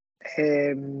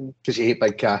because you hate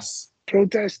big casts.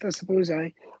 protest, I suppose.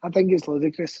 I think it's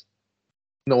ludicrous.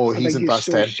 No, I he's think in it's Fast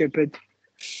so 10. stupid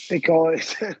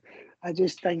because I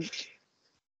just think,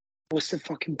 what's the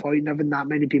fucking point in having that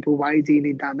many people? Why do you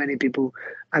need that many people?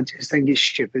 I just think it's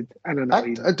stupid and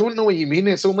annoying. I don't know what you mean.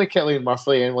 It's only Cillian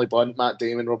Murphy, Emily Blunt, Matt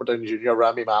Damon, Robert Downey Jr.,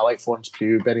 Rami Malek, Florence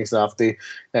Pugh, Benny Safdie,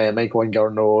 Michael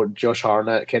Ingorno, Josh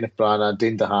Hartnett, Kenneth Branagh,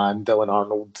 Dane DeHaan, Dylan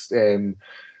Arnold,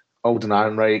 Alden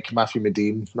Ehrenreich, Matthew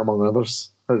Modine, among others.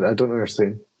 I don't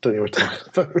understand. Don't know what you're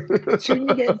talking about. So when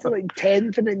you get to like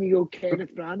 10th and then you go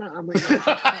Kenneth Branagh, I'm like, oh,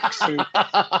 for fuck's sake.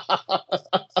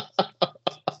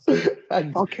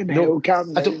 Fucking hell,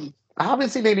 calm down. I haven't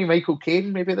seen any Michael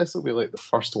Caine. Maybe this will be like the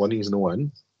first one he's no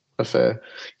in. With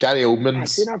Gary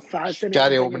Oldman's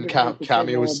Gary Oldman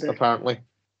cameos, apparently.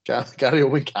 Gary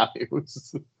Oldman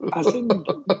cameos. Do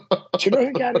you know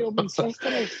who Gary Oldman's sister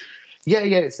is? Yeah.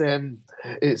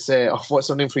 It's what's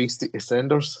her name for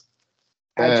EastEnders?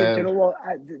 Do you know what?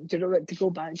 To go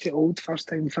back to old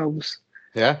first-time films?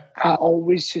 Yeah. I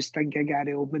always just think of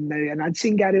Gary Oldman now, and I'd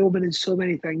seen Gary Oldman in so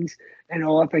many things, and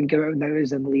all I think about now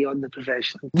is in Leon the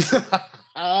Professional.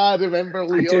 I remember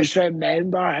Leon. I just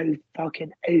remember how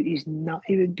fucking out his nut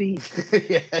he would be.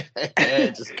 yeah,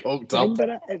 just coked up.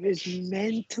 Remember it? It was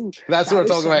mental. That's what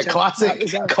we're talking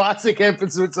about. Classic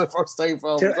episodes of first time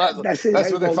films. That's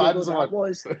what the fans want.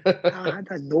 I had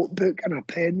a notebook and a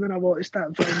pen when I watched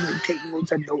that film, like taking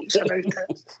loads of notes about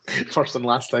it. First and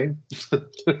last time.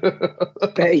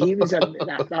 But he was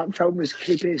that film was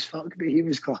creepy as fuck, but he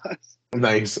was class.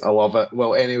 Nice, I love it.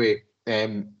 Well, anyway,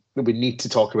 we need to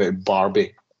talk about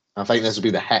Barbie. I think this will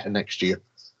be the hit next year,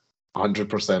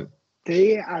 100%.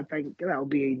 I think that'll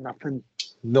be nothing.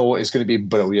 No, it's going to be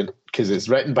brilliant because it's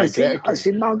written by Greta. I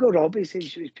seen Margot Robbie saying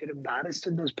she was pretty embarrassed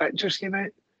when those pictures came out.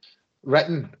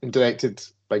 Written and directed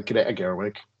by Greta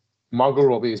Gerwig. Margot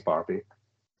Robbie is Barbie.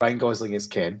 Ryan Gosling is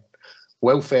Ken.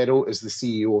 Will Ferrell is the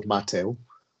CEO of Mattel.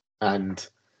 And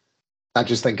I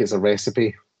just think it's a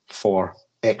recipe for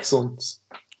excellence,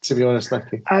 to be honest,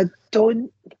 Nicky. I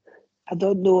don't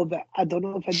know if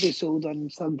I'd be sold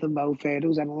on something Will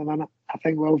Ferrell's in a minute. I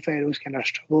think Will Ferrell's kind of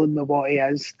struggling with what he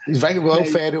is. I think Will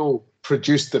Ferrell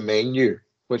produced the menu,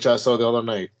 which I saw the other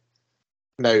night.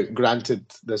 Now, granted,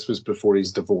 this was before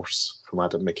his divorce from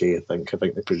Adam McKay, I think. I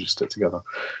think they produced it together.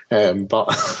 But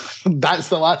that's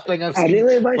the last thing I've seen. I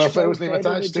really wish Will Ferrell's name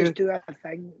Ferrell attached would to just do a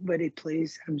thing where he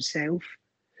plays himself.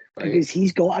 Because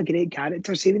he's got a great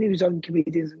character. See, when he was on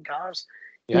Comedians in Cars,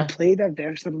 he played a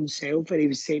version of himself where he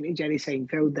was saying to Jerry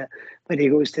Seinfeld that when he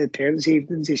goes to the parents'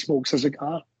 evenings, he smokes a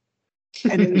cigar.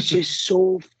 And it was just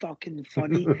so fucking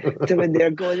funny to when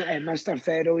they're going, Mr.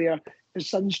 Ferrell, your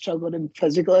son's struggling in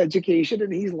physical education,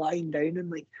 and he's lying down and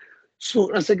like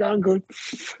smoking a cigar and going,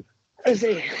 I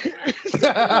say,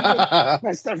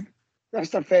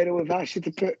 Mr. Ferrell, we've asked you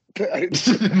to put out.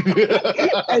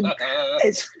 And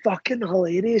it's fucking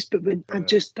hilarious, but I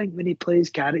just think when he plays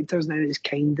characters now, it's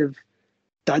kind of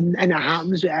done. And it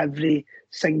happens with every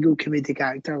single comedic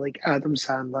actor, like Adam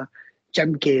Sandler,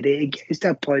 Jim Carrey. It gets to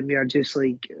a point where you're just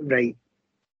like, right,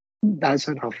 that's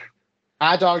enough.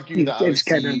 I'd argue that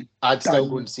I'd still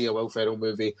go and see a Will Ferrell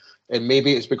movie, and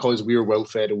maybe it's because we're Will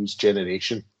Ferrell's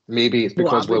generation. Maybe it's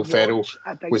because Will Ferrell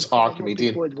was our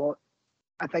comedian.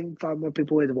 I think far more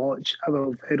people would watch a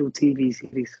Will Ferrell TV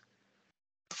series.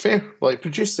 Fair, like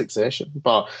produce Succession,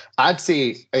 but I'd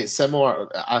say it's similar.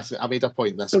 I made a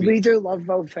point this week. We do love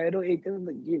Will Ferrell.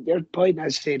 Your point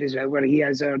is fair as well, where he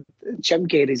has Jim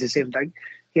Carrey's the same thing.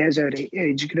 He has our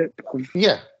age group of who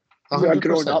are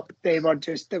grown up. There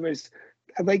was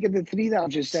like in the three that I've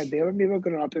just said there, when we were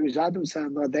growing up, it was Adam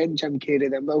Sandler, then Jim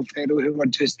Carrey, then Will Ferrell, who were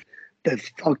just the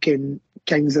fucking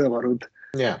kings of the world.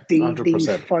 Yeah,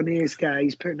 the funniest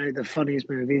guys putting out the funniest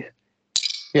movies.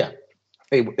 Yeah.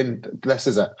 Hey, and this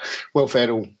is it. Will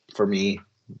Ferrell, for me,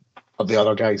 of the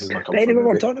other guys, is my comfort anyway, movie.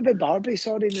 we're talking about Barbie.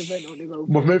 Sorry,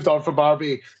 we've moved on from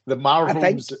Barbie. The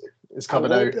Marvels is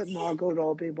coming out. That Margot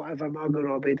Robbie, whatever Margot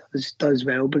Robbie does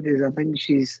well, because I think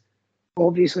she's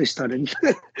obviously stunning.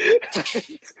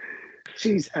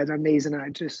 She's an amazing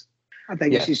actress. I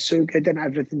think she's so good in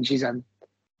everything she's in.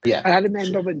 Yeah. I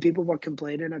remember when people were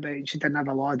complaining about she didn't have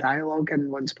a lot of dialogue in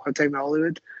Once Upon a Time in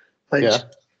Hollywood, which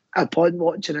upon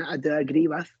watching it I do agree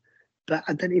with, but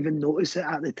I didn't even notice it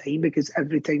at the time because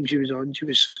every time she was on, she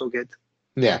was so good.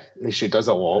 Yeah, she does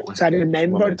a lot. So I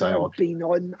remember being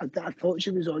on, I thought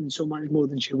she was on so much more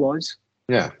than she was.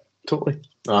 Yeah. Totally.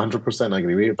 100%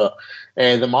 agree with you. But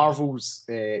the Marvels,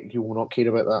 you will not care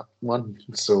about that one.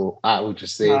 So I will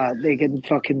just say They can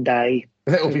fucking die.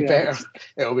 it'll be better.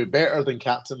 It'll be better than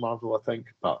Captain Marvel, I think.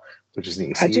 But we just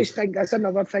need to see. I just think that's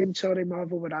another thing, sorry,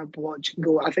 Marvel, when I watch and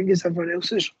go, I think it's everyone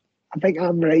else's. I think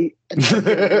I'm right. And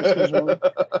everyone else is wrong.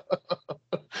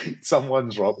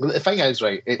 Someone's wrong. The thing is,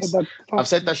 right, I've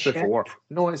said this before.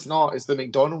 No, it's not. It's the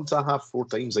McDonald's I have 4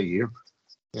 times a year.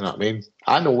 You know what I mean?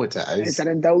 I know what it is. It's an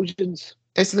indulgence.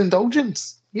 It's an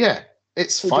indulgence. Yeah.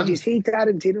 It's fun. Did you see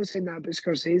Tarantino saying that about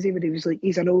Scorsese when he was like,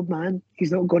 he's an old man.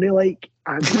 He's not going to We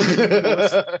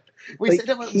said it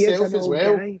about himself as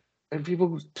well. Guy. And people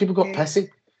got pissy.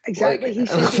 Exactly. He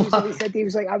said he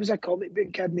was like, I was a comic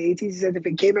book kid in the 80s. He said if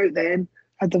it came out then,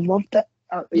 I'd have loved it.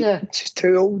 It's just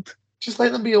too old. Just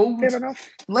let them be old. Fair enough.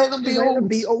 Let them be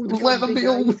old. Let them be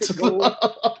old. That's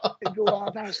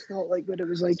not like what it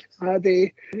was like when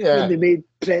they made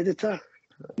Predator.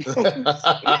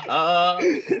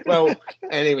 Well,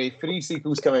 anyway, 3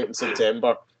 sequels come out in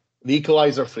September. The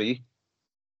Equalizer 3,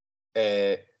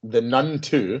 The Nun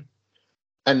 2,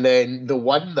 and then the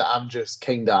one that I'm just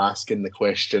kind of asking the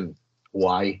question,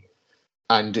 why?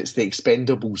 And it's The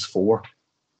Expendables 4.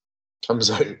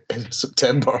 Comes out in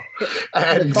September.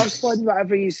 And the first one,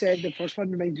 whatever you said, the first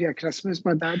one reminds me of Christmas.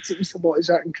 My dad seems to what is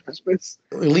that in Christmas?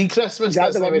 Lee Christmas,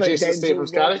 that's the one with Jason Statham's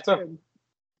character.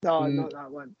 No, not that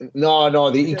one.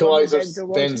 No, The Equalizer's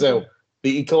Denzel.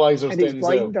 The Equalizer's and he's Denzel.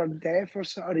 blind or deaf or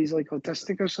something, or he's like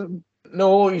autistic or something.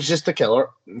 No, he's just a killer.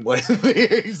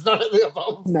 He's none of the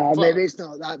above. No, maybe it's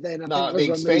not that then. The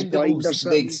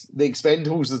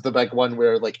Expendables is the big one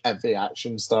where like every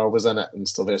action star was in it and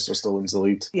Sylvester Stallone's the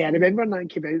lead. Yeah, I remember when that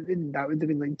came out, and that would have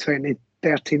been like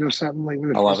 2013 or something, like when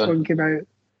the first one came out.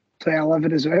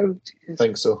 2011 as well. Jesus. I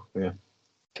think so, yeah.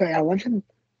 2011?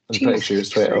 I'm pretty sure it's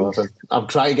 2011. I'm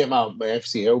trying to get my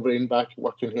FCL brain back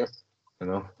working here. You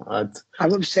know, I'm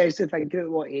obsessed with thinking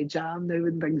about what age I am now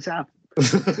when things happen.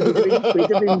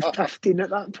 We'd have been 15 at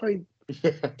that point.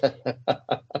 I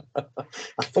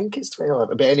think it's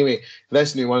 2011. But anyway,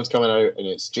 this new one's coming out and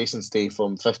it's Jason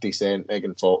Statham, 50 Cent,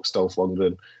 Megan Fox, Dolph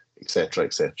Lundgren, etc.,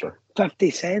 etc.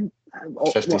 50 Cent?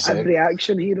 50 Cent. Every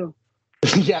action hero?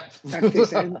 Yep. 50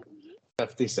 Cent.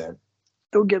 50 Cent.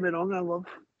 Don't get me wrong, I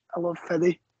love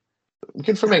Fiddy.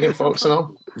 Good for Megan Fox and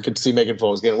all. Good to see Megan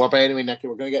Fox getting well. But anyway, Nicky,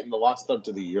 we're going to get in the last third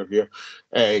of the year here.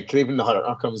 Craven the Hunter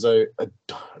comes out. I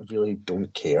really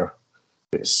don't care.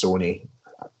 It's Sony.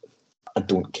 I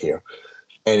don't care.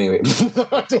 Anyway,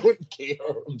 I don't care.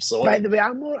 I'm sorry. By the way,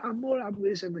 I'm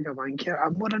losing like a wanker.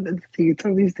 I'm more into the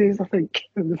theatre these days, I think,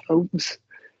 than the films.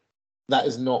 That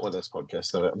is not what this podcast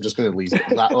is about. I'm just going to leave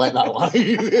that. Let that lie.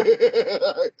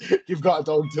 You've got a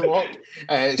dog to walk.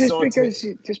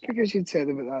 Just because you said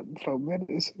about that film,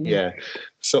 yeah.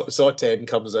 Saw 10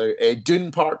 comes out. Dune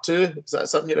Part 2. Is that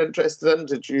something you're interested in?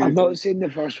 Did you? I've not seen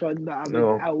the first one, but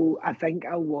I think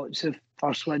I'll watch the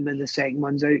first one when the second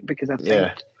one's out because I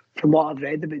think from what I've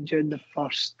read about Dune, the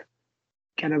first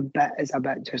kind of bit is a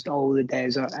bit just all the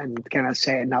desert and kind of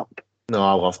setting up. No,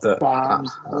 I loved it. I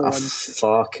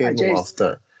fucking loved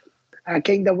it. I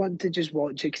kind of want to just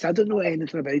watch it because I don't know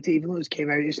anything about it. Even though it's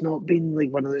came out, it's not been like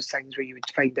one of those things where you would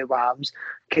find out what happens.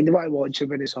 Kind of want to watch it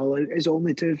when it's all out. It's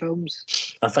only 2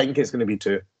 films. I think it's going to be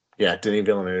 2. Yeah, Denis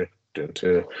Villeneuve doing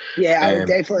 2. Yeah,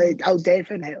 I'll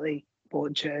definitely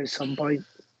watch it at some point.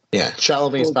 Yeah,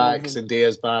 Chalamet's back,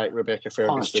 Zendaya's back, Rebecca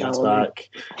Ferguson's back,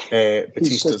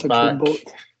 Batista's back.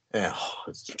 Yeah,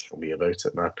 tell me about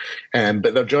it, man.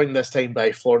 But they're joined this time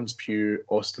by Florence Pugh,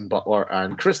 Austin Butler,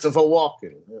 and Christopher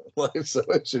Walken. So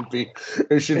it should be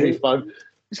fun.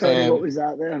 Sorry, what was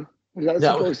that there? Was that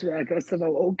supposed to be a Christopher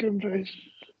Walken impression?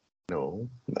 No,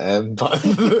 but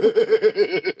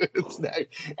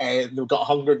they've got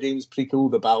Hunger Games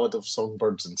prequel, The Ballad of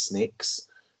Songbirds and Snakes,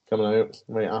 coming out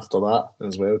right after that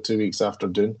as well, 2 weeks after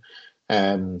Dune.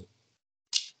 I'll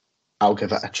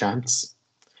give it a chance.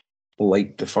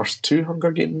 Like the first 2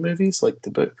 Hunger Games movies, like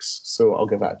the books, so I'll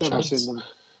give it a chance. Seen them.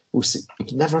 We'll see.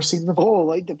 You've never seen them? Oh, I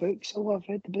like the books. Oh, I've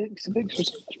read the books. The books are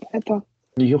so much better.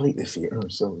 You like the theatre,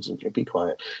 so be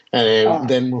quiet. And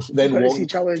then Wonka. See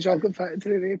Charlie and Chocolate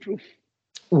Factory in April.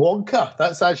 Wonka.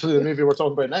 That's actually the movie we're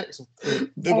talking about next.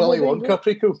 The Willy Wonka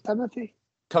prequel. Timothy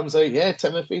comes out. Yeah,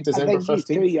 Timothy, December 15th. He's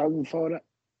too young for it.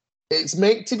 It's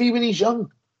meant to be when he's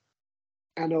young.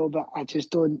 I know, but I just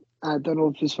don't. I don't know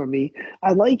if it's for me.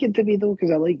 I like it to be though because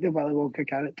I like the Willy Wonka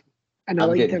character, and I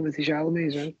like Timothy Chalamet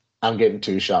as well. I'm getting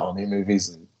 2 Chalamet movies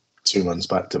in 2 months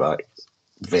back to back.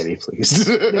 Very pleased.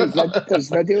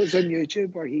 There's videos on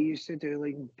YouTube where he used to do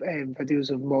like videos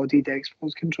of modded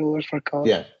Xbox controllers for cars.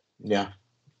 Yeah.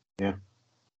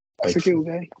 That's a cool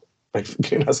guy.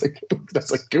 That's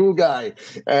a cool guy.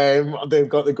 They've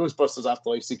got the Ghostbusters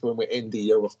Afterlife sequel, and we end the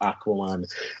year with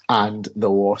Aquaman and the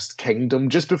Lost Kingdom.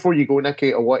 Just before you go,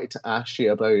 Nicky, I wanted to ask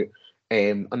you about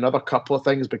another couple of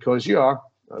things, because you are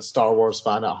a Star Wars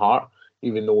fan at heart,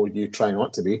 even though you try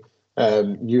not to be.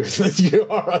 You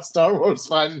are a Star Wars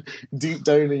fan deep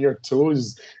down in your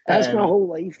toes. That's my whole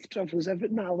life, Truffles.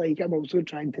 Everything I like, I'm also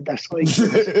trying to dislike.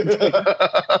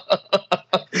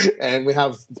 And we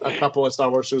have a couple of Star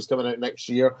Wars shows coming out next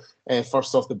year.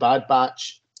 First off, The Bad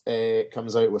Batch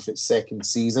comes out with its second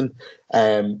season.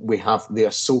 We have the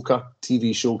Ahsoka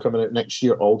TV show coming out next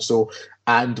year also.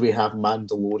 And we have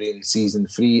Mandalorian Season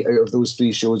 3. Out of those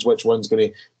 3 shows, which one's going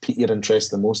to pique your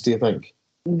interest the most, do you think?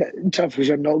 Truffles,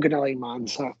 you're not going to like my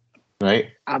answer. Right.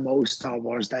 I'm all Star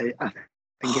Wars now. I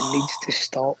think it needs to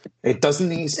stop. It doesn't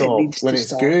need to stop when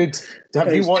it's good.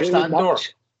 Have you watched Andor?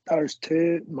 There's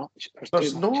too much.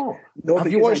 There's not. No,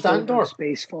 have you watched I don't Andor? have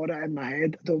space for it in my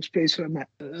head. I don't have space for it.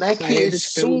 Nicky, it's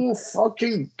so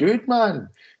fucking good, man.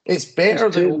 It's better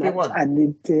than Obi-Wan. I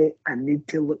need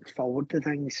to look forward to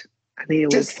things. I need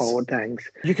to look forward to things.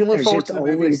 You can look forward to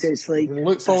movies. It's like you can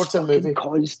look forward to a movie.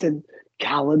 Constant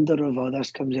calendar of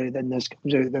this comes out, then this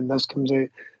comes out, then this comes out,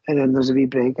 and then there's a wee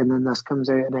break, and then this comes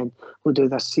out, and then we'll do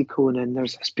this sequel, and then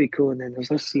there's this prequel, and then there's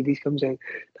this series comes out.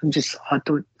 I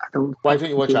don't. Why don't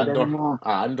you watch Andor?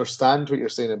 I understand what you're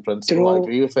saying in principle. I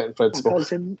agree with it in principle.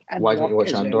 Why don't you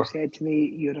watch Andor? Said to me,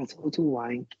 "You're a total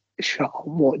wank. Shut up,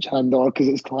 watch Andor because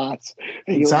it's class."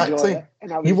 And exactly.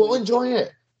 You will enjoy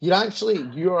it.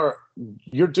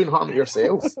 You're doing harm to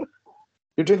yourself.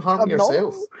 You're doing harm to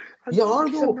yourself. You are,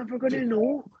 though. I'm never going to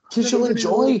know. Because you'll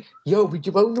enjoy. You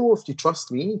will know if you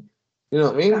trust me. You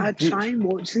know what I mean? I try and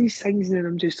watch these things and then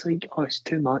I'm just like, oh, it's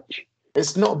too much.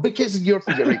 It's not, because you're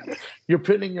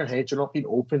putting in your head, you're not being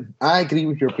open. I agree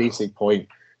with your basic point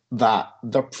that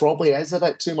there probably is a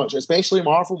bit too much, especially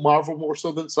Marvel more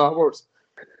so than Star Wars.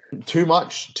 Too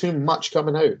much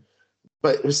coming out.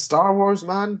 But with Star Wars,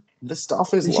 man, the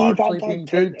stuff is largely being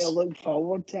good. I look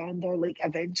forward to Andor. Like,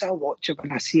 eventually I'll watch it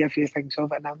when I see a few things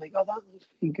of it, and I'm like, oh, that looks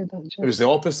pretty good, actually. It was the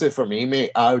opposite for me, mate.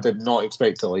 I did not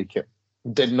expect to like it.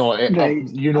 Did not.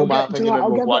 You know my opinion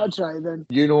on Rogue One.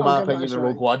 You know my opinion on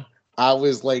Rogue One. I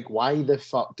was like, why the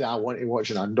fuck do I want to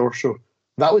watch an Andor show?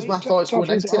 That was my thoughts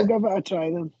going into it. I'll give it a try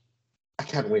then. I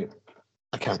can't wait.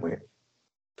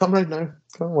 Come round now.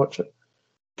 Come and watch it.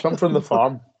 Come from the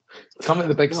farm. Come into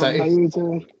the big city.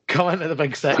 Come into the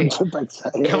big city. Come into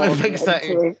the big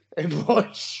city and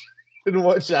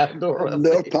watch Andor.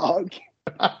 No talk.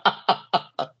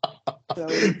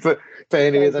 But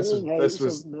anyway, this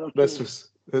was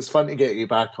it's fun to get you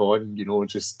back on. You know,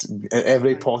 just at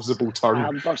every possible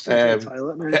turn.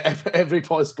 Every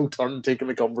possible turn, taking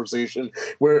the conversation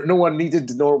where no one needed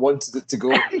nor wanted it to go.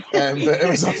 But it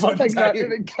was a fun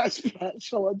time.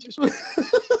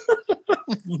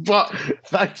 But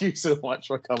thank you so much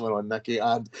for coming on, Nicky,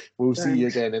 and we'll see you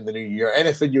again in the new year.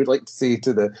 Anything you would like to say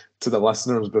to the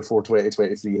listeners before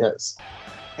 2023 hits?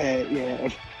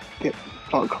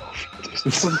 Fuck off.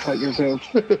 Just don't fuck yourself.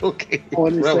 Okay.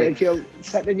 Honestly, really? If you're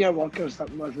sitting in your work or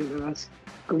something listening to this,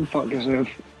 go and fuck yourself.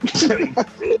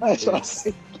 That's what I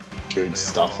say. Good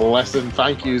stuff. Listen,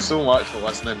 thank you so much for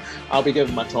listening. I'll be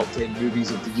giving my top 10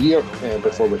 movies of the year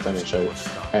before we finish out.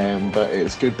 But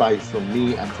it's goodbye from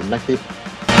me and from Nicky.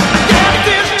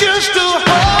 Death is just a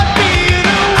heartbeat.